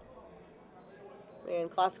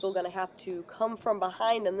 And Classical going to have to come from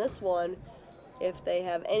behind in this one if they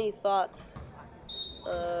have any thoughts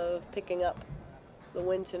of picking up the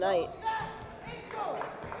win tonight.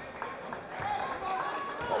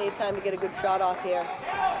 Plenty of time to get a good shot off here.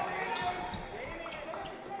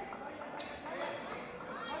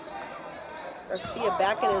 Garcia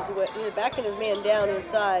backing his man down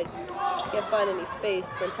inside. Can't find any space.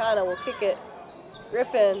 Quintana will kick it.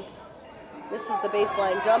 Griffin misses the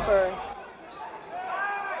baseline jumper.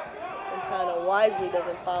 Quintana wisely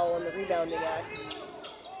doesn't foul on the rebounding act.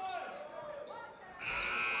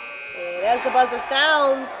 And as the buzzer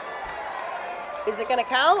sounds, is it going to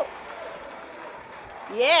count?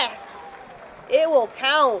 Yes, it will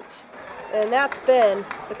count. And that's been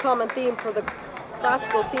the common theme for the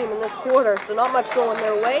Classical team in this quarter, so not much going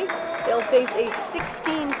their way. They'll face a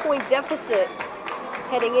 16-point deficit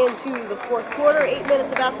heading into the fourth quarter. 8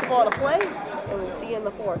 minutes of basketball to play, and we'll see you in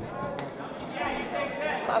the fourth.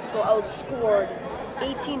 Classical outscored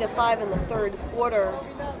 18-5 in the third quarter,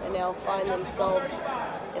 and now find themselves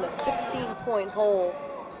in a 16-point hole,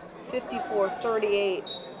 54-38,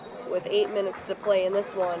 with 8 minutes to play in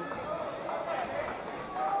this one.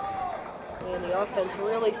 And the offense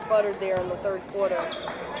really sputtered there in the third quarter.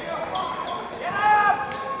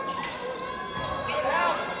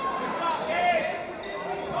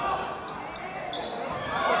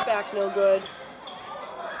 Put back no good.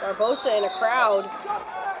 Barbosa in a crowd,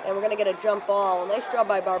 and we're going to get a jump ball. Nice job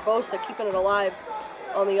by Barbosa keeping it alive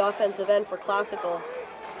on the offensive end for Classical.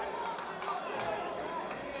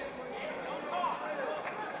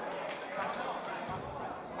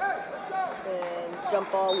 Jump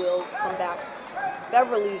ball will come back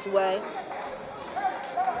Beverly's way.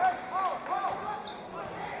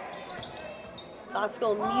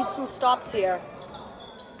 Classical needs some stops here.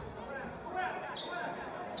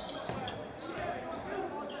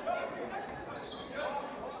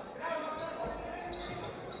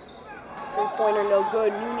 Three-pointer no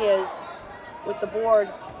good. Nunez with the board.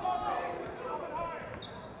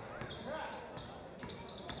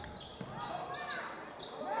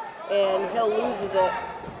 and Hill loses it.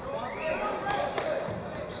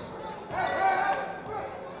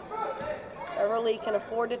 Beverly can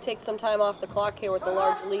afford to take some time off the clock here with the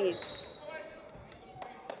large lead.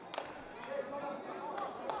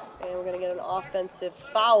 And we're going to get an offensive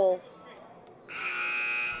foul.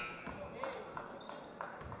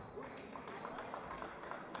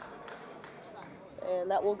 And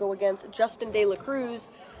that will go against Justin De La Cruz,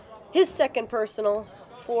 his second personal,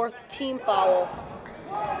 4th team foul.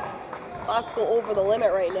 Classical over the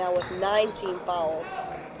limit right now with 9 team fouls.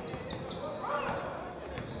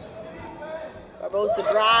 Barbosa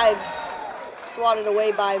drives, swatted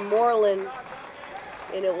away by Moreland,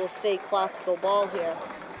 and it will stay Classical ball here.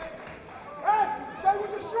 Hey, stay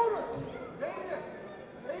with the shooter. Stay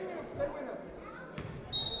with him.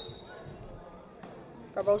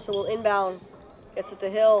 Barbosa will inbound, gets it to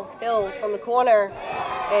Hill. Hill from the corner,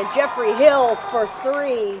 and Jeffrey Hill for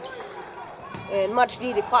 3. And much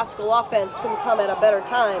needed Classical offense couldn't come at a better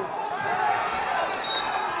time.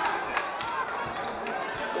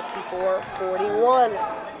 54-41.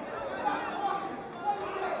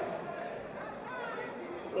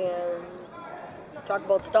 And talk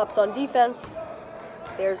about stops on defense.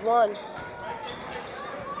 There's one.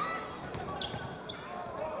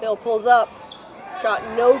 Hill pulls up. Shot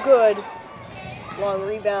no good. Long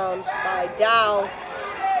rebound by Dow.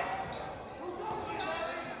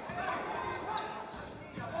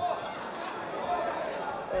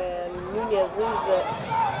 And Nunez loses it.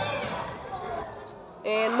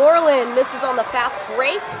 And Moreland misses on the fast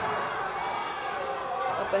break.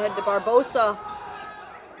 Up ahead to Barbosa.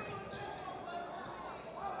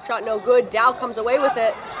 Shot no good. Dow comes away with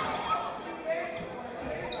it.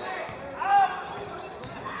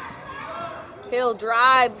 Hill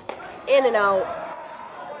drives in and out.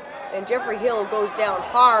 And Jeffrey Hill goes down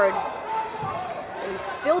hard. And he's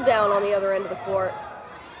still down on the other end of the court.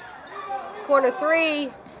 Corner 3.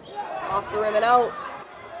 Off the rim and out.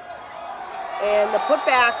 And the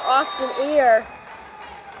putback, Austin Ayer.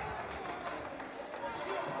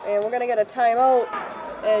 And we're going to get a timeout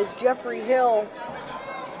as Jeffrey Hill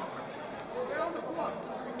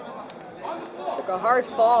took a hard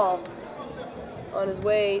fall on his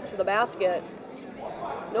way to the basket.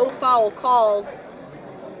 No foul called.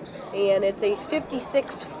 And it's a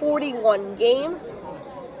 56-41 game.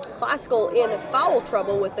 Classical in foul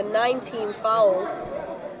trouble with the 19 fouls.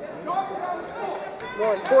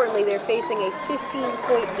 More importantly, they're facing a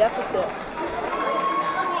 15-point deficit.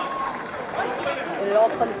 And it all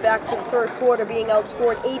comes back to the third quarter being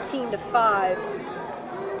outscored 18-5.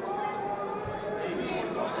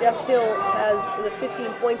 Jeff Hill has the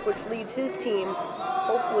 15 points, which leads his team.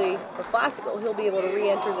 Hopefully, for Classical, he'll be able to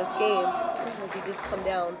re-enter this game, as he did come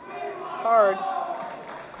down hard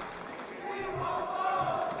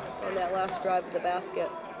on that last drive of the basket.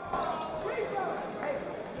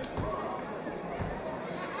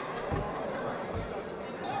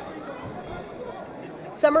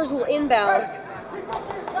 Summers will inbound,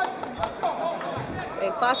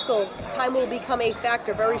 and Classical time will become a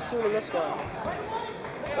factor very soon in this one.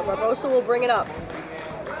 So Barbosa will bring it up.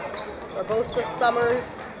 Barbosa,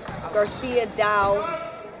 Summers, Garcia, Dow,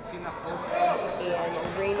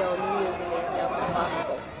 and Reno Nunez in there now for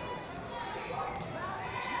Classical.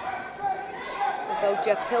 Without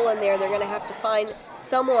Jeff Hill in there, they're going to have to find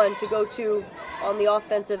someone to go to on the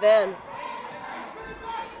offensive end.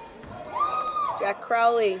 Jack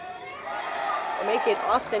Crowley will make it.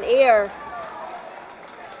 Austin Ayer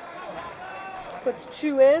puts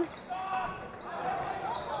 2 in.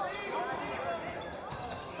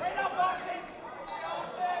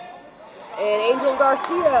 And Angel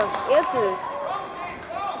Garcia answers.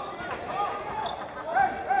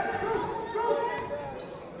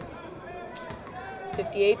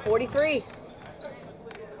 (58-43).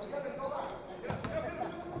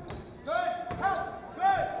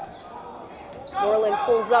 Moreland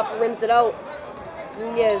pulls up, rims it out.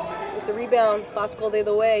 Nunez with the rebound. Classical the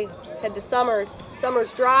other way. Head to Summers.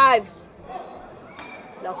 Summers drives.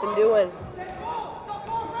 Nothing doing.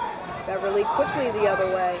 Beverly quickly the other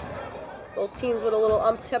way. Both teams with a little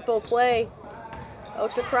up-tempo play.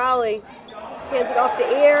 Out to Crowley. Hands it off to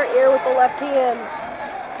Ayer. Ayer with the left hand.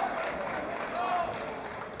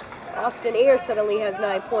 Austin Ayer suddenly has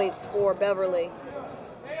 9 points for Beverly.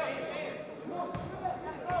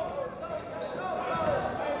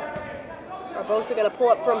 Barbosa going to pull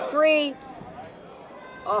up from 3.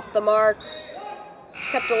 Off the mark.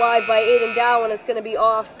 Kept alive by Aiden Dow, and it's going to be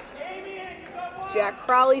off Jack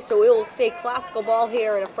Crowley, so it will stay Classical ball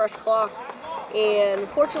here and a fresh clock. And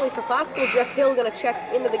fortunately for Classical, Jeff Hill going to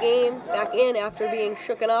check into the game, back in after being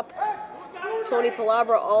shooken up. Tony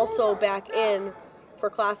Palavra also back in for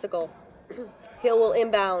Classical. Hill will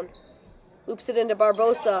inbound. Loops it into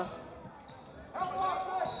Barbosa.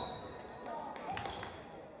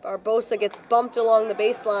 Barbosa gets bumped along the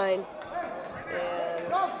baseline.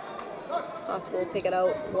 And Classical will take it out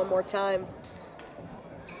one more time.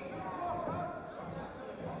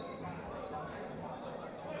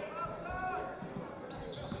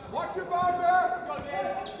 Watch your back there.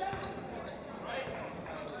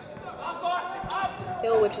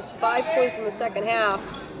 Hill, which is 5 points in the second half.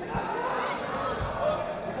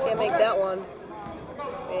 Can't make that one.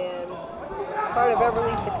 And part of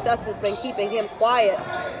Beverly's success has been keeping him quiet.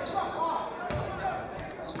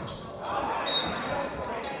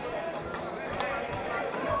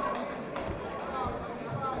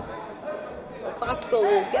 So Classical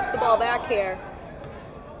will get the ball back here.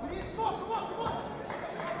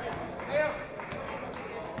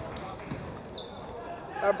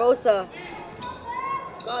 Barbosa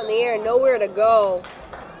got in the air, nowhere to go.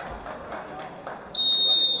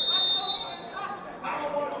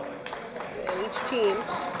 And each team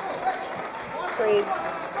trades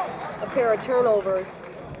a pair of turnovers.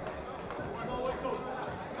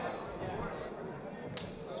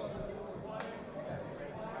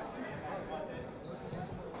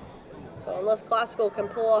 So unless Classical can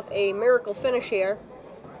pull off a miracle finish here,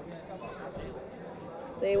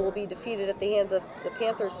 they will be defeated at the hands of the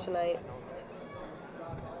Panthers tonight.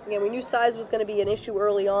 Again, we knew size was going to be an issue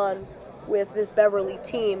early on with this Beverly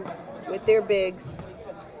team, with their bigs.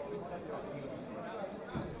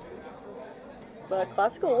 But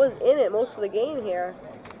Classical was in it most of the game here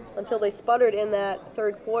until they sputtered in that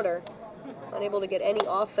third quarter, unable to get any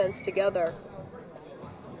offense together.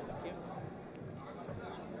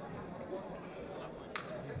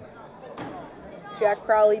 Jack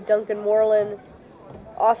Crowley, Duncan Moreland,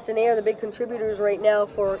 Austin Air, the big contributors right now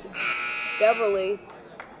for Beverly.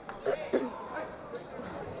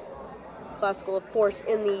 Classical, of course,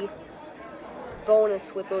 in the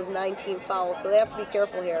bonus with those 19 fouls, so they have to be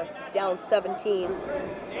careful here. Down 17,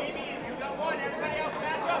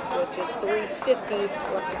 with just 3:50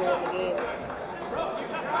 left to go in the game.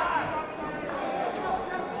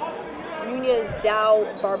 Nunez, Dow,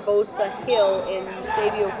 Barbosa, Hill, and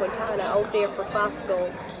Eusebio Quintana out there for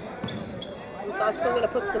Classical. And Classical going to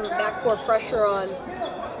put some backcourt pressure on,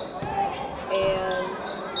 and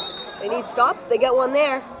they need stops. They get one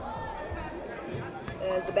there.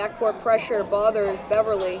 As the backcourt pressure bothers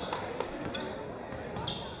Beverly.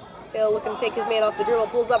 Hill looking to take his man off the dribble,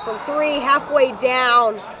 pulls up from three, halfway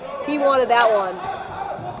down. He wanted that one.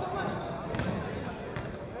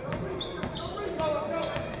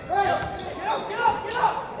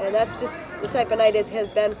 And that's just the type of night it has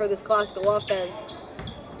been for this Classical offense.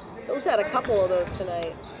 Hill's had a couple of those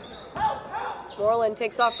tonight. Moreland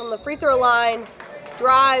takes off from the free throw line,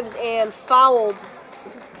 drives and fouled.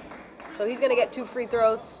 So he's going to get 2 free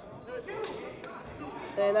throws.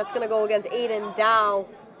 And that's going to go against Aiden Dow.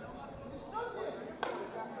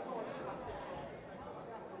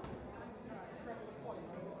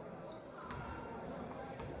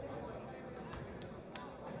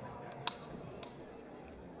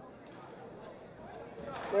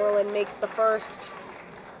 Moreland makes the first.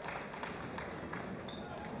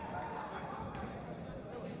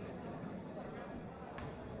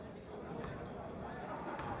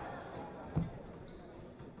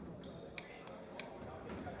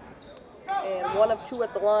 And 1 of 2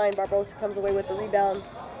 at the line. Barbosa comes away with the rebound.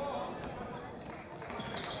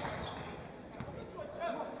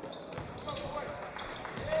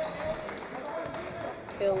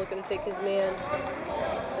 Hill looking to take his man.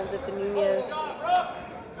 Sends it to Nunez.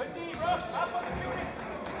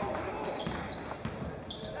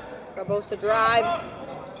 Barbosa drives,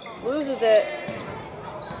 loses it,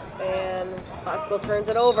 and Classical turns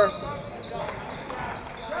it over.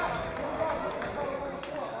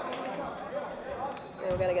 And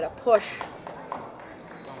we're going to get a push.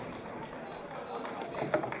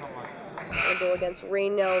 We'll go against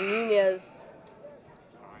Raynell Nunez.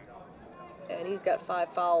 And he's got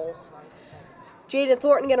 5 fouls. Jaden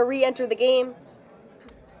Thornton going to re-enter the game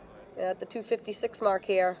at the 2:56 mark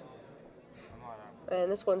here. And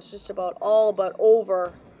this one's just about all but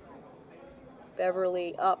over.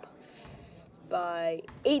 Beverly up by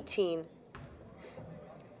 18.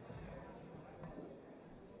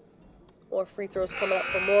 More free throws coming up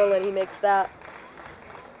for Moreland. He makes that.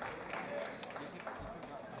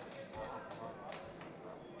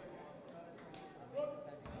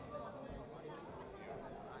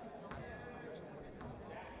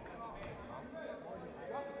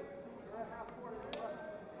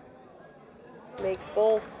 Makes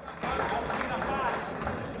both. Hey,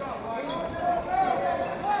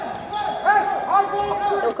 high ball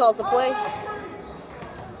calls the play.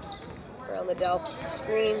 Around the Dow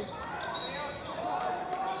screen.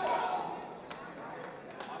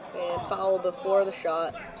 And foul before the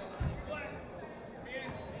shot.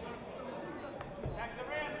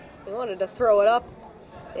 He wanted to throw it up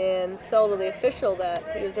and sell to the official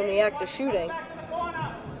that he was in the act of shooting,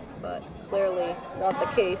 but clearly not the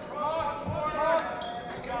case.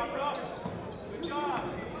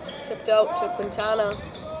 Tipped out to Quintana.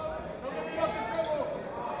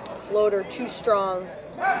 Floater too strong.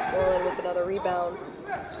 Moreland with another rebound.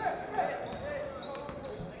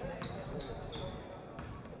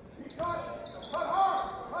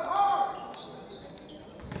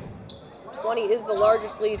 Is the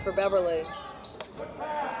largest lead for Beverly.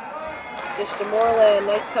 Dish to Moreland,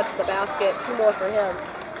 nice cut to the basket, 2 more for him.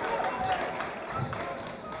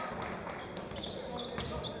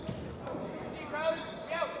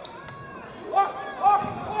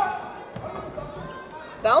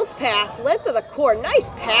 Bounce pass, length of the court, nice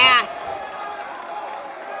pass.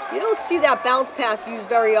 You don't see that bounce pass used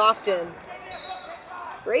very often.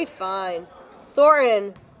 Great find.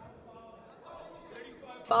 Thornton.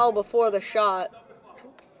 Foul before the shot.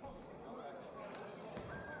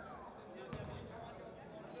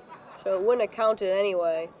 So it wouldn't have counted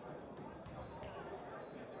anyway.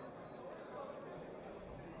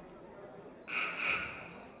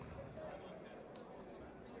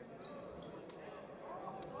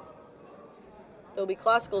 It'll be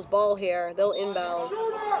Classical's ball here. They'll inbound.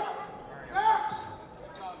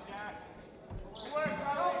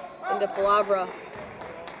 Into Palavra.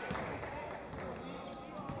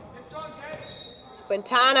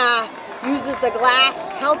 Quintana uses the glass,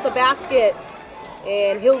 count the basket,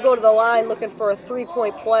 and he'll go to the line looking for a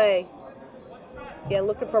 3-point play. Again,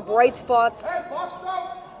 looking for bright spots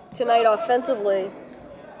tonight offensively.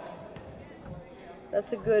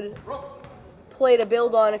 That's a good play to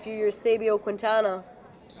build on if you're Sabio Quintana.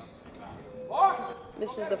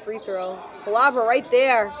 Misses the free throw. Palavra right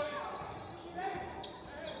there.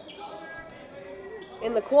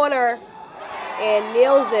 In the corner, and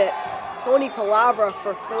nails it. Tony Palavra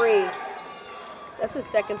for 3. That's his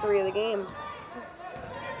second 3 of the game.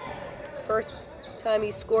 First time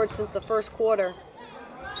he's scored since the first quarter.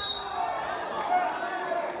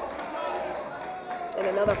 And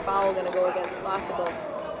another foul going to go against Classical.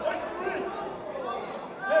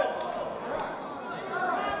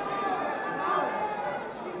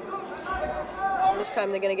 This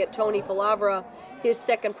time they're going to get Tony Palavra, his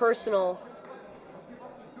second personal.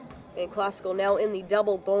 And Classical now in the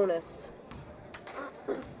double bonus.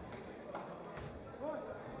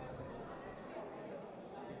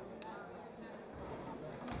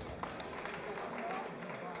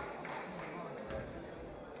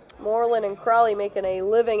 Moreland and Crowley making a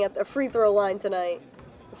living at the free throw line tonight,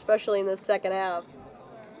 especially in the second half.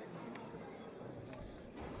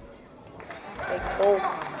 Makes both.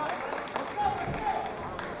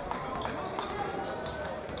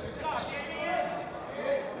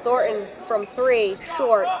 Thornton from 3,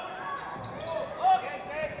 short.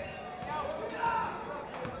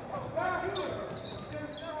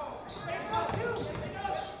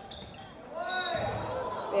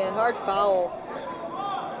 And hard foul.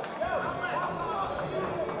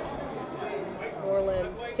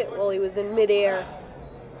 Moreland hit while he was in midair.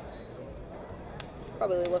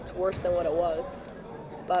 Probably looked worse than what it was.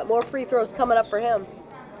 But more free throws coming up for him.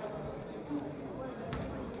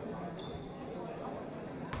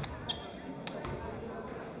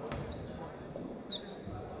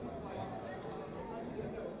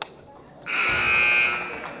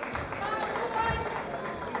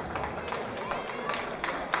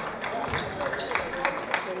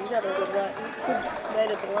 Having a good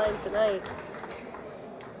night at the line tonight.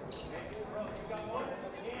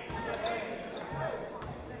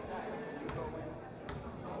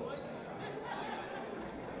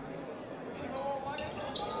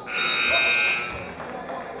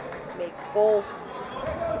 Makes both.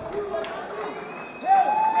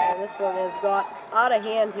 And this one has got out of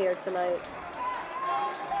hand here tonight.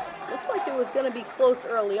 Looked like it was going to be close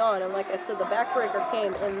early on, and like I said, the backbreaker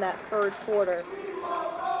came in that third quarter.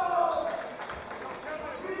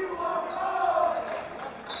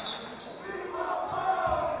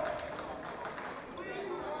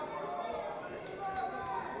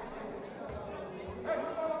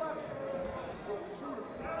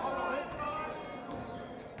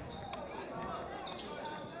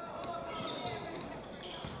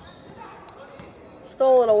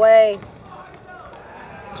 Stolen away.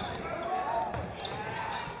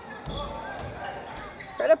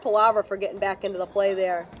 Credit Palavra for getting back into the play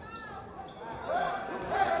there.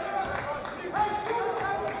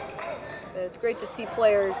 it's great to see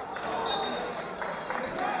players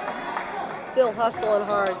still hustling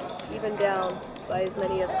hard, even down by as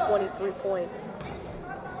many as 23 points.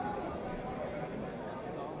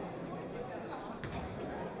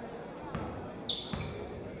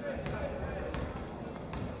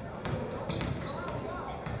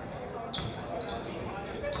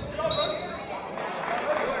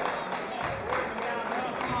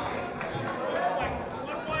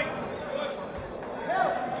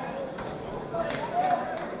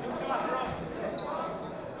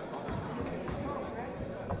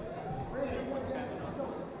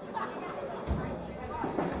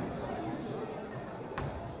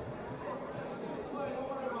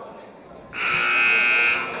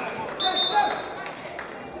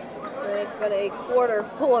 It's been a quarter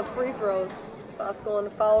full of free throws. Classical in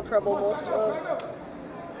foul trouble most of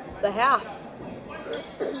the half.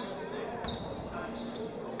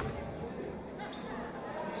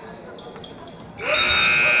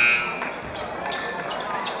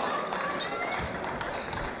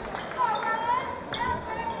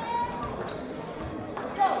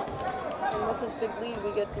 And with this big lead,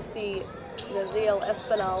 we get to see Naziel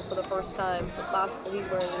Espinal for the first time. For Classical, he's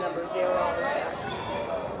wearing the number 0 on his back.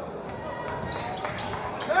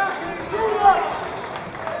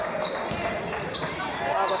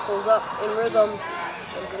 Lava pulls up in rhythm,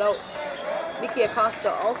 comes it out. Mickey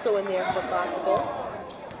Acosta also in there for Classical.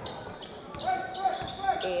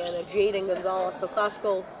 And Jaden Gonzalez. So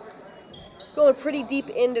Classical going pretty deep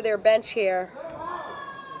into their bench here.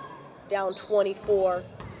 Down 24.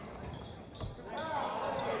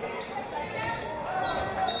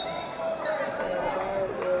 And the ball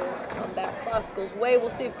will come back Classical's way.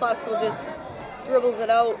 We'll see if Classical just dribbles it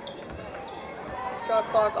out. Shot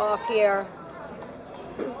clock off here.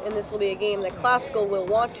 And this will be a game that Classical will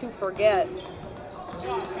want to forget.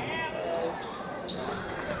 As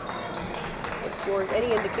the score is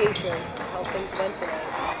any indication of how things went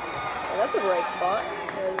tonight. And that's a bright spot.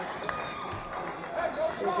 As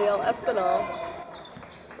Naziel Espinal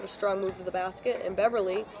with a strong move to the basket. And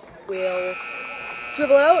Beverly will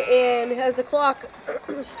dribble it out. And as the clock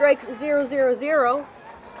strikes 0-0-0,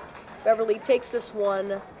 Beverly takes this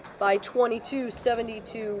one by 22,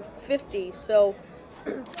 72-50. So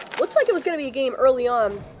looks like it was going to be a game early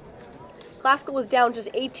on. Classical was down just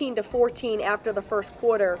 18-14 after the first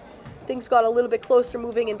quarter. Things got a little bit closer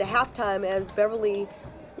moving into halftime as Beverly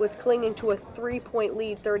was clinging to a 3-point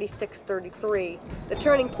lead, 36-33. The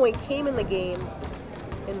turning point came in the game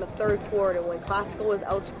in the third quarter when Classical was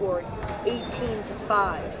outscored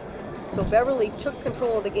 18-5. So Beverly took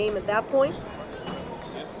control of the game at that point,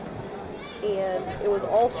 and it was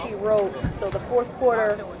all she wrote. So the fourth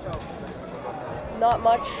quarter, not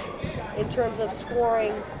much in terms of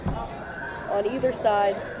scoring on either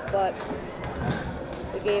side, but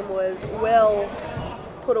the game was well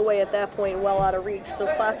put away at that point, well out of reach. So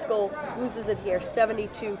Classical loses it here,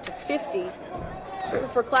 72-50.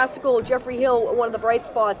 For Classical, Jeffrey Hill, one of the bright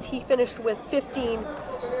spots, he finished with 15,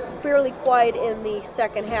 fairly quiet in the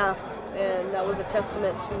second half, and that was a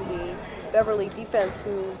testament to the Beverly defense,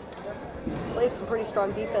 who played some pretty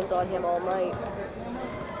strong defense on him all night.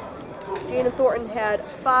 Jaden Thornton had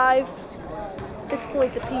 5, 6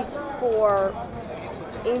 points apiece for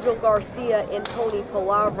Angel Garcia and Tony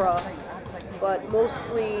Palavra, but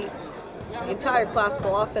mostly the entire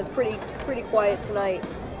Classical offense pretty quiet tonight,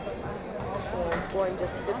 and scoring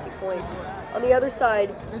just 50 points. On the other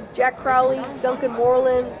side, Jack Crowley, Duncan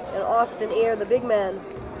Moreland, and Austin Ayer, the big men,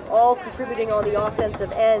 all contributing on the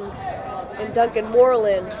offensive end, and Duncan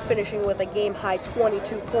Moreland finishing with a game-high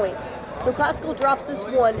 22 points. So Classical drops this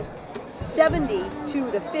one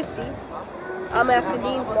 72-50. I'm Afton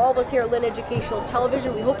Dean from all of us here at Lynn Educational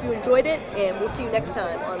Television. We hope you enjoyed it, and we'll see you next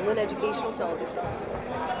time on Lynn Educational Television.